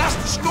 That's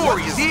the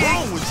story, What's dig?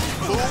 wrong with you,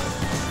 fool?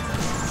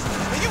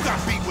 Man, you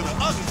got beat with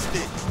an ugly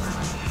stick.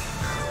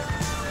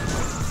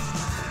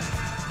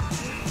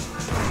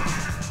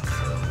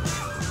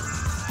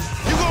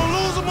 You gonna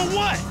lose him or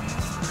what?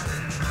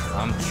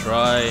 I'm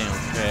trying,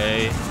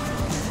 okay?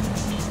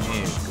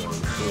 Here you go,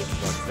 do it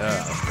like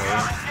that, okay?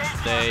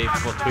 Stay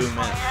for 2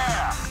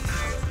 minutes.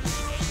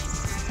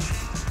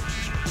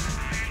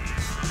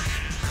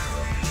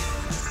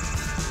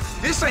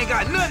 This ain't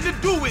got nothing to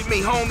do with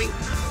me, homie.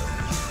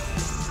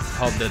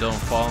 Hope they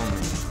don't fall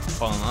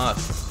on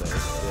us, say,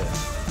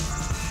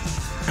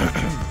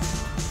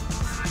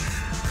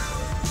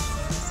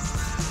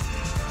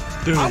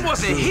 yeah. I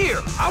wasn't here.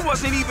 I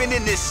wasn't even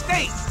in this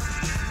state.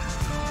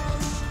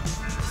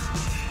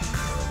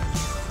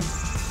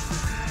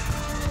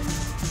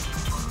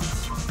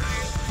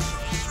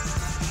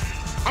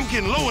 I'm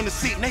getting low in the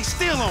seat and they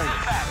still on it.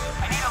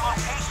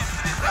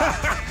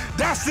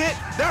 That's it.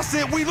 That's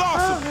it. We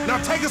lost him. Now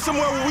take us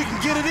somewhere where we can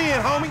get it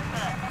in, homie.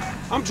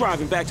 I'm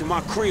driving back to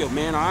my crib,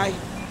 man, all right?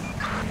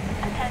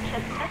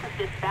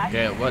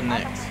 Okay, what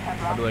next?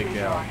 How do I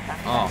go?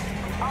 Oh.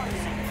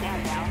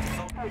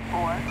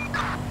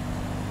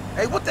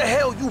 Hey, what the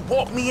hell you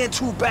walked me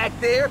into back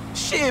there?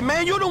 Shit,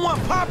 man, you the one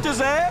popped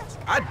his ass.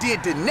 I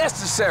did the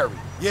necessary.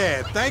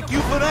 Yeah, thank you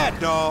for that,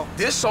 dawg.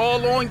 This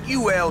all on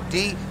you,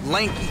 LD,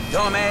 lanky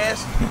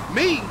dumbass.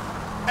 Me?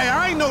 Hey,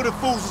 I ain't know the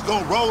fools was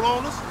gonna roll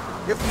on us.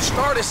 If you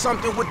started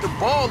something with the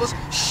ballers,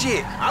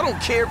 shit, I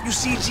don't care if you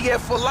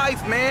CGF for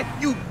life, man.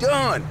 You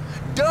done.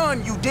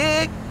 Done, you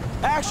dig?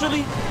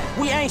 Actually,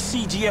 we ain't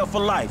CGL for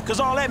life,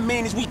 cause all that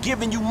means is we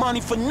giving you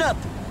money for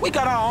nothing. We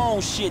got our own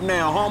shit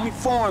now, homie.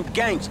 Foreign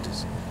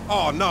gangsters.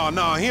 Oh, no,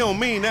 he don't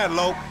mean that,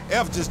 Lo.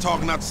 F just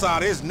talking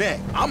outside his neck.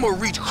 I'ma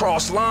reach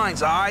cross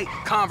lines, all right?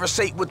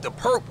 Conversate with the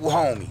purple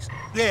homies.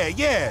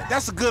 Yeah,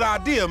 that's a good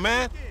idea,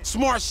 man.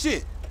 Smart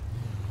shit.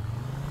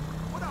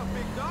 What up,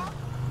 big dog?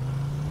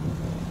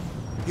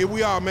 Here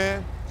we are,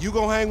 man. You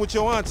gonna hang with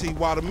your auntie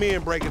while the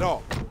men break it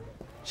off.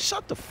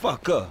 Shut the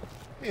fuck up.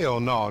 Hell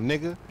no,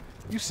 nigga.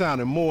 You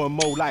sounding more and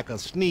more like a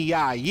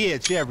snee-eye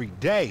itch every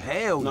day.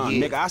 Hell no,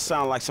 yeah. Nigga, I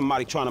sound like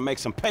somebody trying to make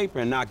some paper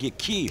and not get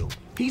killed.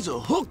 He's a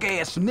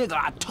hook-ass nigga,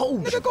 I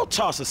told you. Nigga, go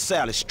toss a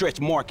salad, stretch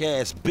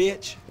mark-ass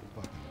bitch.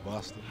 Fucking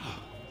buster.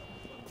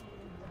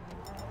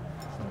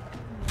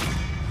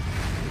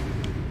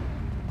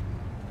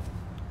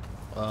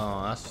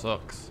 Oh, that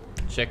sucks.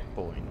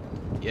 Checkpoint.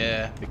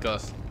 Yeah,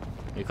 because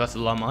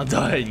Llama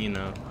died, you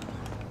know.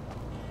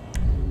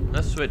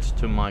 Let's switch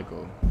to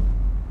Michael.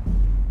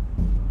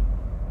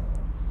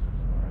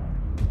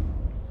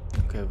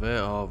 Okay,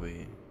 where are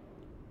we?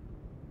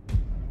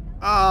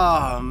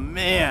 Oh,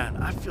 man,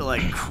 I feel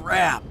like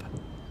crap.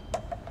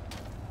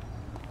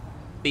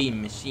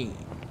 Beam machine.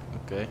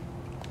 Okay.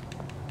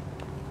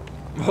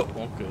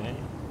 Okay.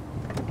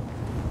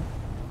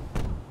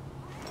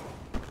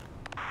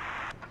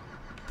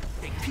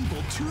 Take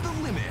people to the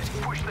limit.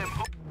 Push them.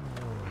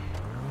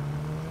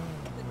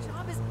 The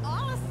job is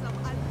awesome.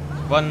 I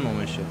love One more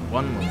mission.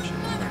 One more mission.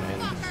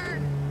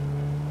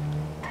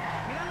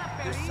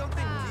 There's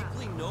something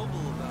deeply noble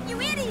about you,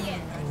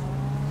 idiot.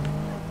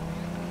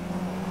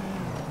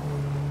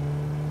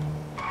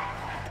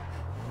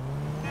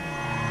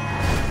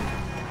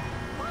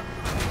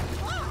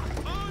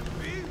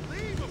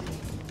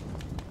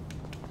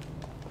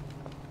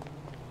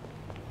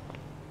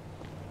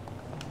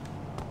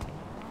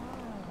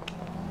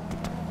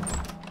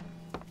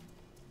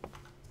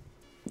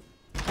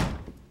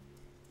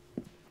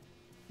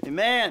 Hey,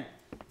 man.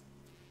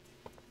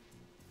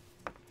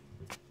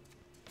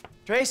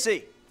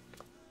 Tracy.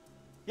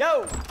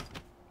 Yo.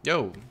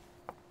 Yo.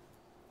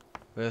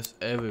 Where's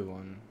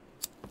everyone?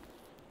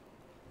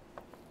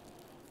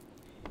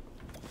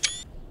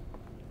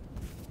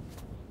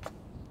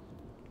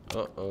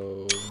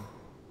 Uh-oh.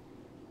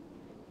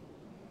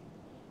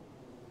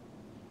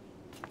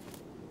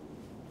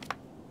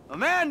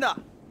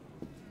 Amanda!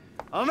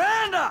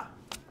 Amanda!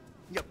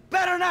 You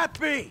better not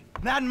be!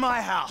 Not in my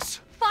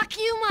house. Fuck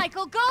you,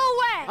 Michael. Go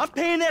away. I'm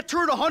paying that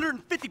turd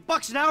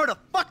 $150 an hour to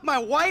fuck my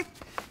wife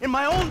in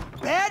my own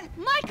bed?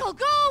 Michael,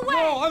 go away.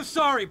 No, I'm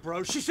sorry,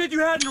 bro. She said you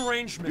had an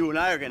arrangement. You and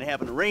I are gonna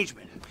have an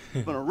arrangement.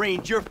 I'm gonna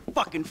arrange your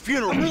fucking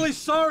funeral. I'm really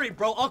sorry,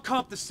 bro. I'll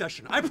comp this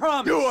session. I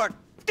promise. You are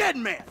dead,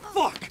 man.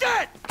 Fuck.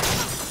 Dead!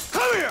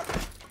 Come here!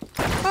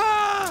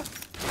 Ah!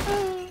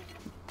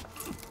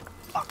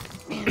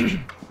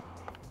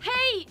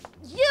 Hey,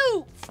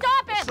 you!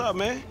 Stop it! What's up,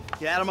 man?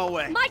 Get out of my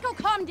way. Michael,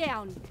 calm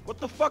down. What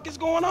the fuck is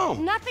going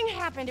on? Nothing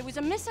happened. It was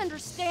a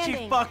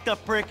misunderstanding. She fucked a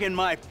prick in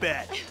my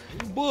bed.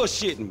 You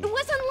bullshitting me. It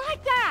wasn't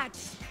like that.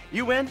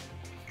 You in?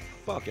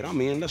 Fuck it, I'm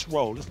in. Let's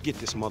roll. Let's get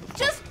this motherfucker.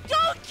 Just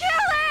don't kill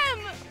him!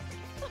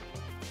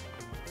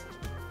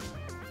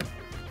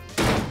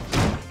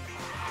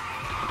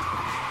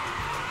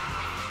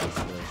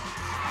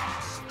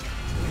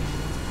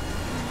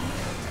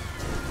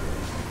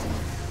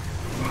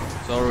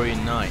 Sorry,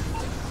 night.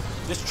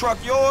 This truck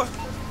yours?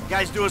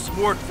 Guy's doing some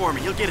work for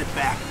me. He'll get it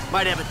back.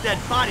 Might have a dead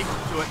body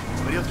to it,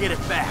 but he'll get it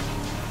back.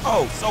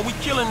 Oh, so we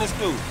killing this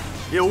dude?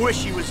 He'll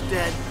wish he was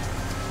dead.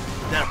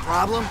 Is that a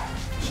problem?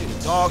 Shit,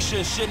 a dog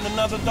shit in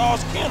another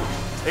dog's kennel.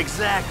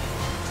 Exactly.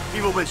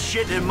 People been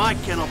shitting in my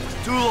kennel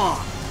for too long.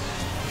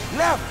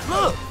 Left,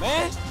 look,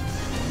 man.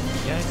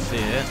 Yeah, I see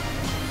it.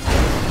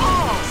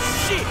 Oh,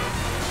 shit.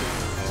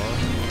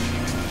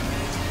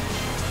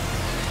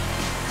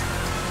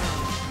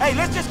 Hey,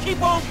 let's just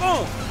keep on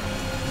going.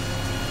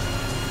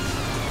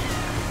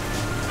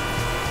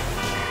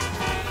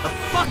 The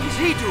fuck is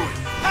he doing?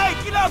 Hey,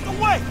 get out the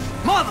way!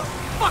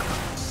 Motherfucker!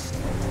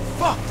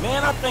 Fuck,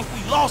 man, I think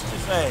we lost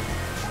his ass.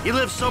 He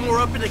lives somewhere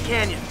up in the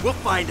canyon. We'll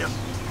find him.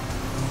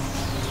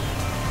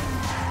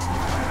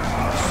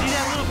 See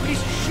that little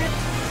piece of shit?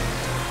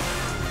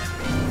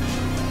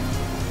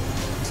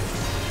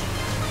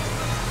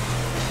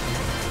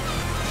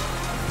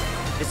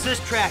 It's this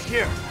track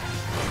here.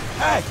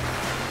 Hey,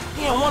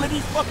 he in one of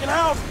these fucking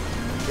houses?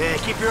 Yeah,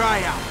 keep your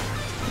eye out.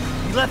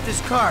 He left his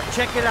car.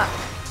 Check it out.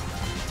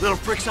 Little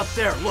prick's up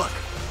there. Look.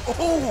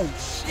 Oh,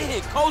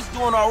 shit. Cole's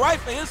doing all right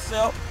for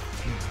himself.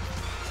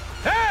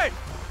 Hey!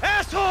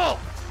 Asshole!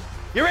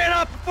 You ran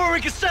off before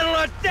we could settle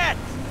our debt!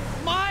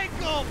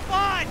 Michael,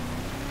 bud!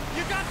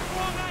 You got the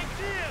wrong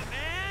idea,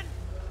 man!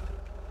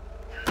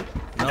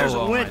 No, There's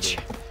a winch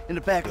in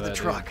the back of the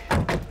truck.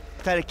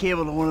 Tied a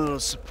cable to one of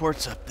those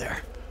supports up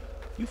there.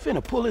 You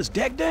finna pull his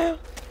deck down?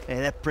 Hey,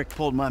 that prick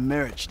pulled my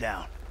marriage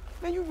down.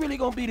 Man, you really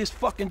gonna be this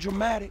fucking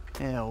dramatic?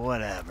 Yeah,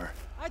 whatever.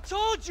 I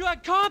told you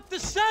I'd comp the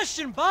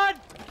session, bud.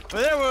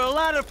 Well, there were a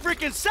lot of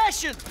freaking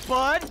sessions,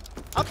 bud.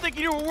 I'm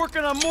thinking you were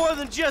working on more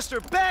than just her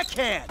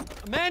backhand.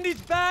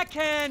 Mandy's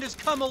backhand has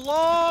come a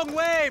long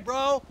way,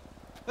 bro.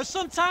 But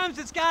sometimes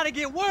it's gotta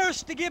get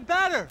worse to get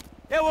better.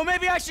 Yeah, well,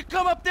 maybe I should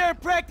come up there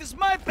and practice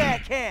my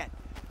backhand.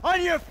 On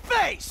your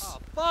face! Oh,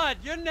 bud,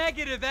 your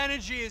negative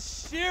energy is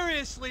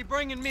seriously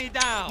bringing me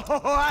down.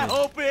 Oh, I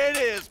hope it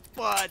is,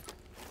 bud.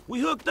 We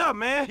hooked up,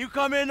 man. You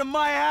come into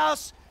my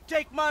house,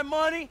 take my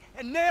money,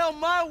 and nail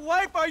my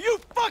wife? Are you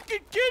fucking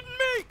kidding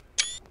me?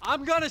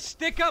 I'm gonna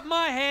stick up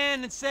my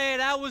hand and say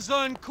that was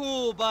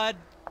uncool, bud.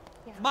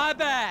 My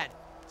bad.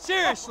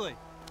 Seriously.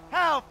 Oh,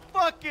 how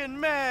fucking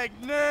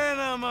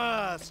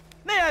magnanimous.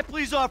 May I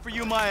please offer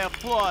you my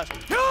applause?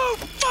 You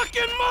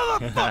fucking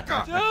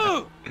motherfucker!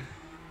 Dude!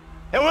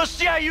 And we'll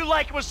see how you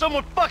like it when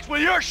someone fucks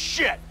with your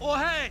shit. Well,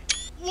 hey,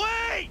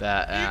 wait!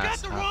 That you got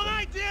ass the wrong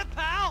idea,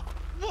 pal.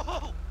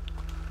 Whoa!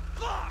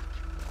 Fuck!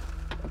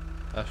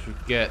 I should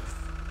get.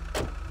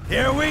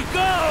 Here we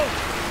go!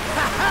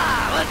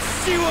 Ha-ha! Let's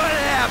see what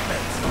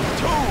happens!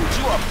 Dude,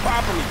 you are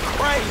properly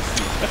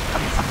crazy.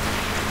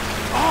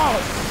 Oh,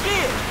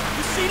 shit!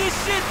 You see this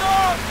shit,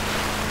 dog?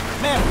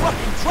 Man,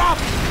 fucking drop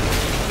it!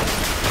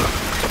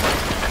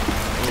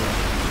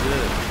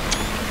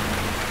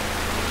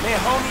 Man,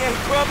 homie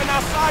ain't grubbing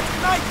outside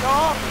tonight,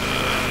 dog.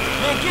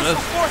 Man, get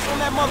some force on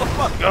that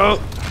motherfucker.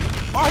 Go.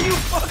 Are you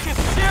fucking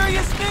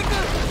serious,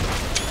 nigga?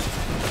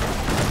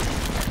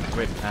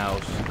 Brick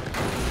house.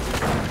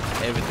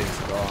 Everything's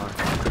gone.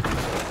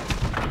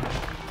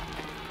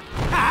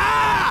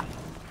 Ha!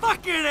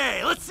 Fucking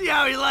A! Let's see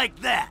how he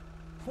liked that.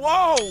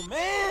 Whoa,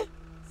 man.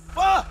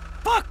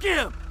 Fuck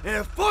him!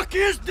 And fuck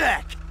his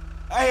deck!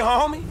 Hey,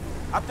 homie.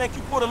 I think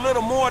you put a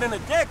little more than a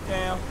deck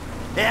down.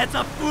 That's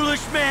a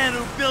foolish man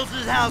who builds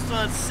his house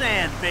on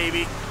sand,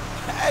 baby.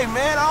 Hey,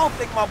 man, I don't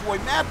think my boy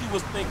Matthew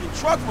was thinking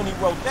truck when he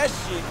wrote that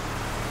shit.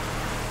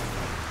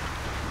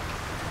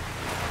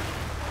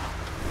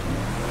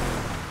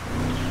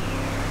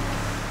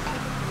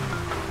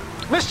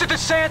 Mr.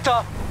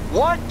 DeSanta,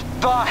 what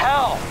the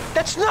hell?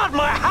 That's not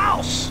my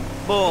house!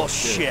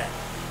 Bullshit.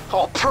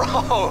 Oh,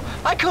 bro,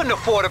 I couldn't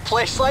afford a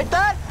place like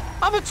that.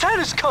 I'm a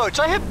tennis coach.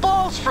 I hit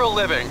balls for a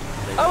living.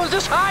 I was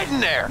just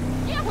hiding there.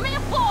 Give me a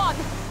phone!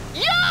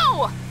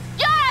 You!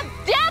 You're a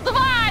dead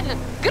one!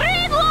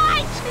 Green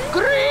light!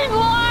 Green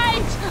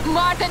light!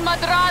 Martin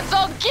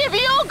Madrazo, give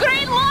you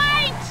green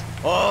light!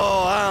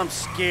 Oh, I'm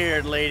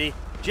scared, lady.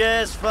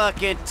 Just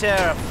fucking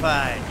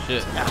terrified.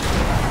 Shit.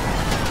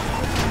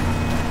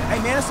 Hey,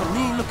 man, that's some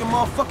mean-looking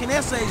motherfucking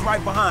essays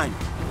right behind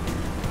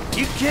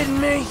you. You kidding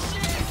me?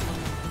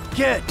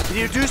 Kid, can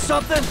you do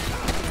something?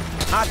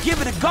 I'll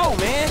give it a go,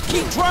 man.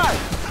 Keep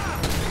driving.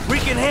 We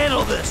can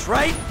handle this,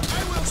 right?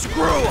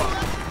 Screw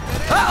him.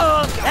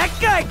 Uh-oh, that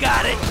guy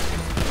got it.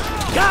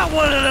 Got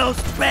one of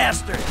those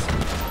bastards.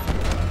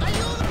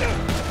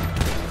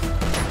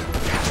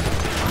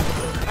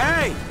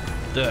 Hey,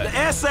 the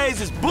essays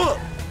is booked.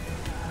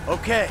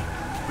 Okay,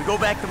 we go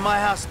back to my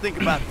house and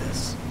think about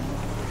this.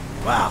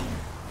 Wow,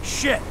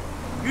 shit,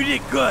 you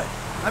did good.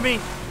 I mean,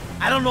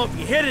 I don't know if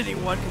you hit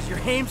anyone because your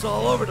aim's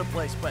all over the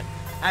place, but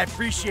I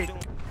appreciate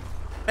it.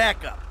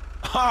 Back up.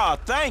 Ah,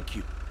 thank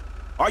you.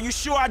 Are you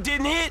sure I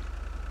didn't hit?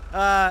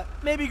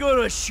 Maybe go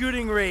to a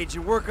shooting range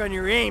and work on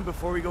your aim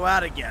before we go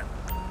out again.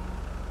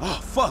 Oh,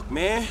 fuck,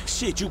 man.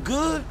 Shit, you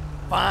good?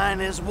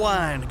 Fine as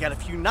wine. Got a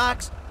few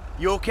knocks.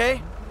 You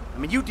okay? I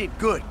mean, you did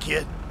good,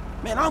 kid.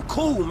 Man, I'm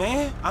cool,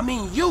 man. I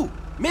mean, you.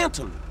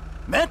 Mentally.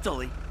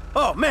 Mentally?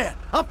 Oh, man,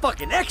 I'm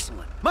fucking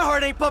excellent. My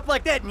heart ain't pumped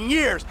like that in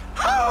years.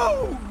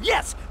 Oh,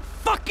 yes!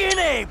 Fucking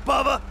A,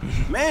 Bubba!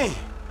 Man,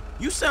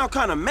 you sound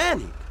kind of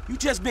manic. You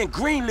just been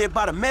greenlit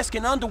by the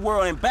Mexican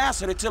underworld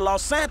ambassador to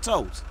Los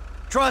Santos.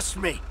 Trust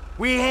me,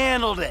 we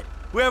handled it.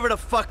 Whoever the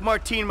fuck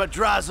Martin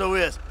Madrazo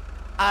is,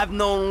 I've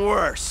known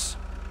worse.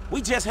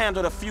 We just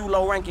handled a few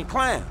low-ranking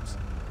clowns.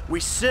 We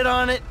sit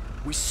on it,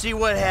 we see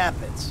what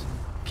happens.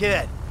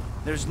 Kid,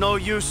 there's no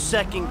use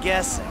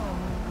second-guessing.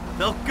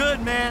 Felt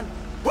good, man.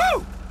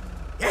 Woo!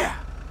 Yeah,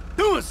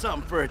 doing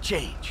something for a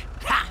change.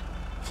 Ha!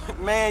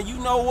 Man, you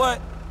know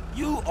what?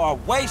 You are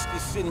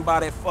wasted sitting by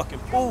that fucking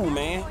pool,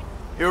 man.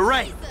 You're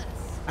right.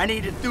 I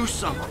need to do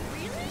something.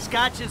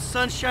 Scotch and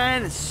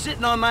sunshine and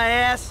sitting on my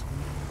ass?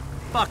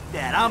 Fuck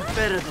that, I'm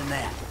better than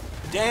that.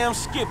 Damn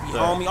Skippy,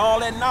 homie. All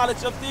that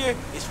knowledge up there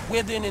is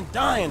withering and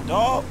dying,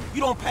 dawg.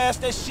 You don't pass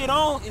that shit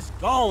on, it's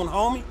gone,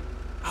 homie.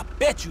 I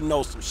bet you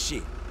know some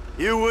shit.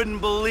 You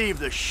wouldn't believe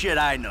the shit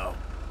I know.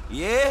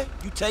 Yeah?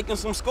 You taking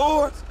some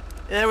scores?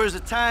 There was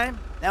a time,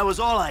 that was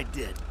all I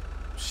did.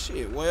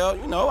 Shit, well,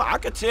 you know, I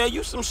could tell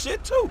you some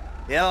shit, too.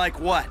 Yeah, like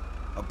what?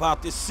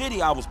 About this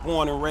city I was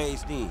born and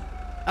raised in.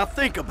 Now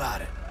think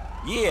about it.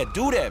 Yeah,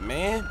 do that,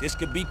 man. This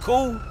could be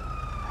cool.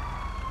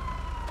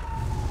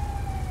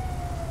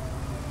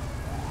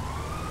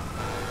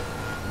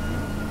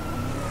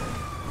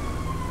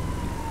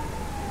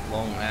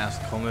 Long-ass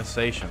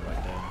conversation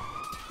right there.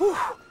 Whew.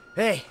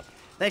 Hey,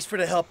 Thanks for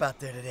the help out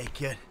there today,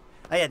 kid.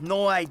 I had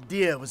no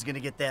idea it was gonna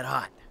get that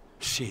hot.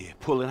 Shit,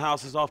 pulling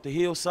houses off the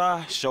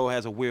hillside sure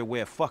has a weird way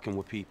of fucking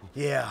with people.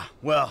 Yeah,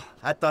 well,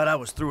 I thought I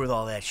was through with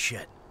all that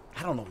shit.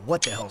 I don't know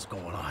what the hell's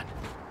going on.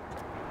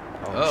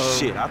 Oh,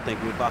 shit, I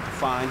think we're about to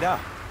find out.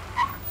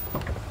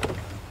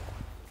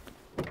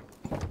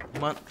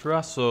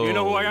 Madrazo. You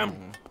know who I am?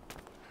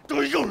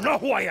 Do you know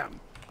who I am?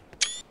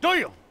 Do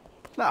you?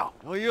 No.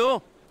 Oh,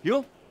 you?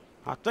 You?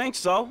 I think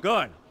so.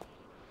 Good.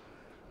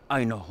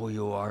 I know who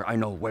you are. I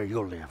know where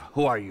you live.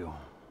 Who are you?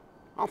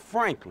 I'm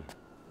Franklin.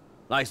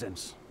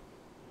 License.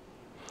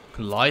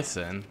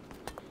 License?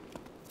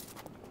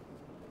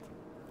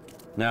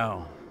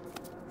 No.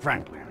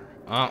 Franklin.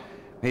 Oh.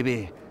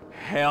 Maybe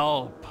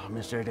help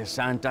Mr.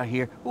 DeSanta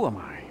here. Who am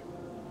I?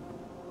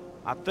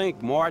 I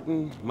think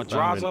Martin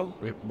Madrazo.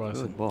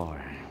 Good boy.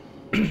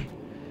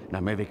 Now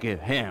maybe give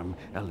him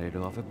a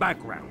little of a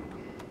background.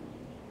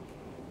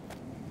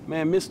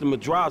 Man, Mr.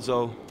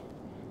 Madrazo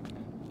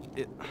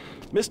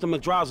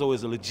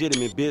is a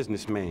legitimate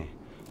businessman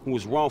who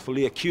was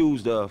wrongfully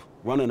accused of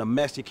running a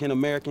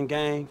Mexican-American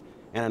gang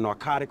and a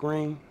narcotic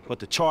ring, but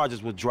the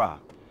charges were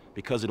dropped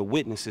because of the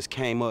witnesses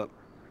came up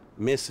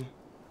missing.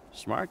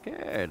 Smart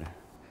kid.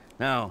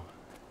 Now,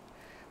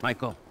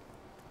 Michael,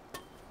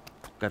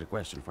 got a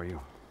question for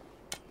you.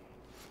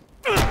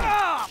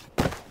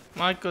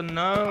 Michael,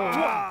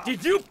 no.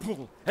 Did you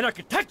pull an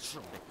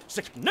architecturally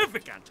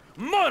significant,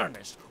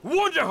 modernist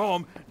wonder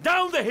home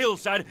down the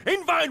hillside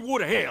in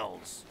Vinewood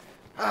Hills?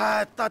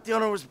 I thought the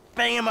owner was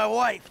banging my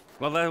wife.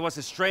 Well, that was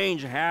a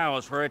strange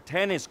house for a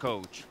tennis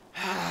coach.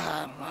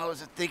 I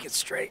wasn't thinking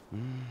straight.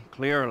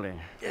 Clearly.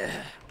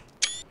 Yeah.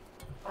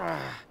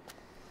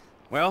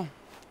 Well,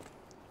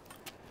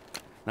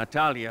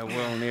 Natalia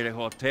will need a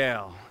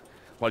hotel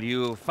while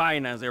you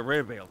finance the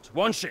rebuild,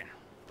 won't she?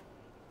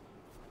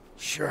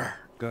 Sure.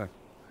 Good.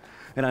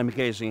 And I'm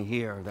guessing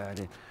here that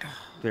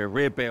the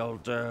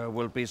rebuild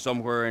will be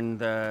somewhere in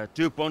the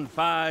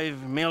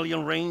 2.5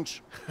 million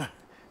range?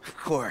 Of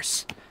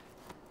course.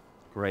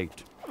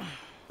 Great.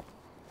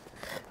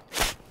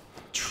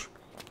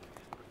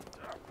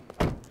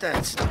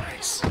 That's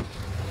nice.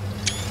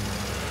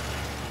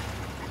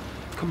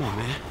 Come on,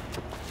 man.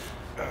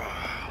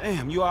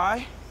 Damn, you all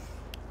right?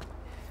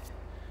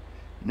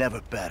 Never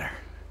better.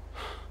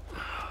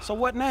 So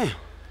what now?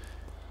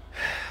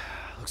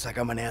 Looks like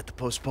I'm gonna have to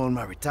postpone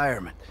my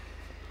retirement.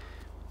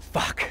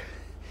 Fuck.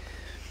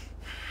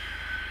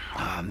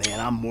 Ah,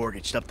 man, I'm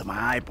mortgaged up to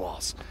my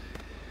eyeballs.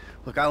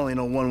 Look, I only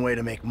know one way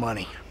to make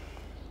money.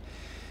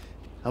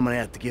 I'm gonna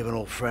have to give an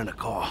old friend a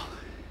call.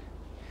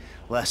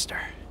 Lester.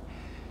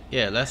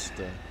 Yeah,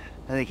 Lester.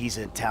 I think he's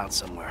in town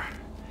somewhere.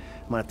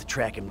 I'm gonna have to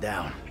track him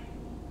down.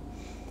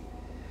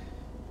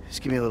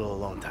 Just give me a little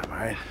alone time, all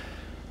right?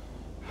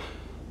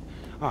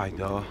 All right,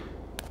 dawg.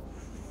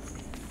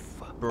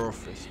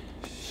 Perfect.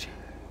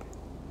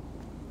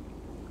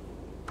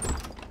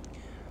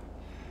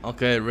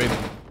 Okay, RIP.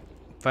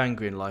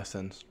 Penguin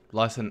license.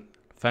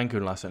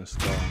 Penguin license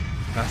gone.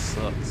 That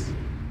sucks.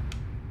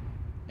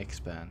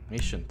 Expand.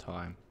 Mission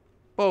time.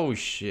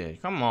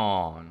 Bullshit. Come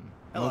on.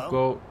 Hello? No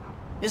go.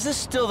 Is this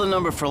still the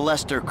number for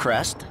Lester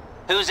Crest?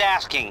 Who's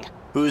asking?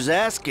 Who's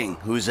asking?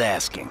 Who's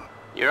asking?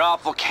 You're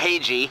awful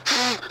cagey.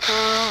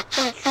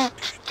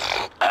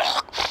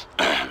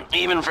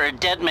 Even for a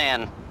dead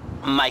man,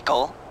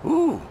 Michael.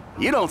 Ooh,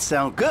 you don't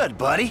sound good,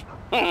 buddy.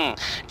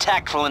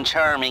 Tactful and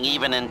charming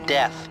even in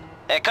death.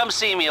 Come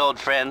see me, old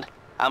friend.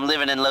 I'm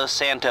living in Los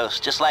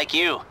Santos, just like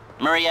you.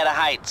 Murrieta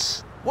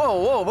Heights.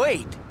 Whoa,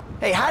 wait.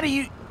 Hey, how do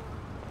you...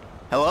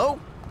 Hello?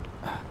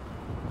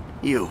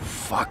 You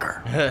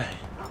fucker. Hey,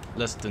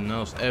 Lester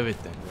knows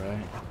everything,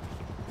 right?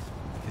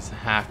 He's a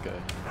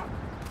hacker.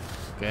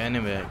 Okay,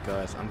 anyway,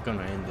 guys, I'm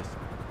gonna end this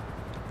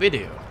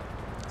video.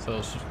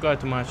 So subscribe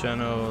to my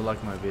channel,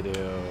 like my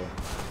video,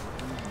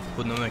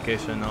 put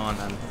notification on,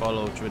 and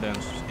follow Twitter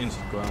and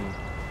Instagram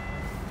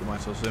to my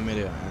social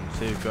media. And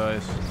see you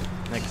guys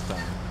next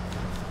time.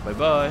 Bye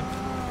bye.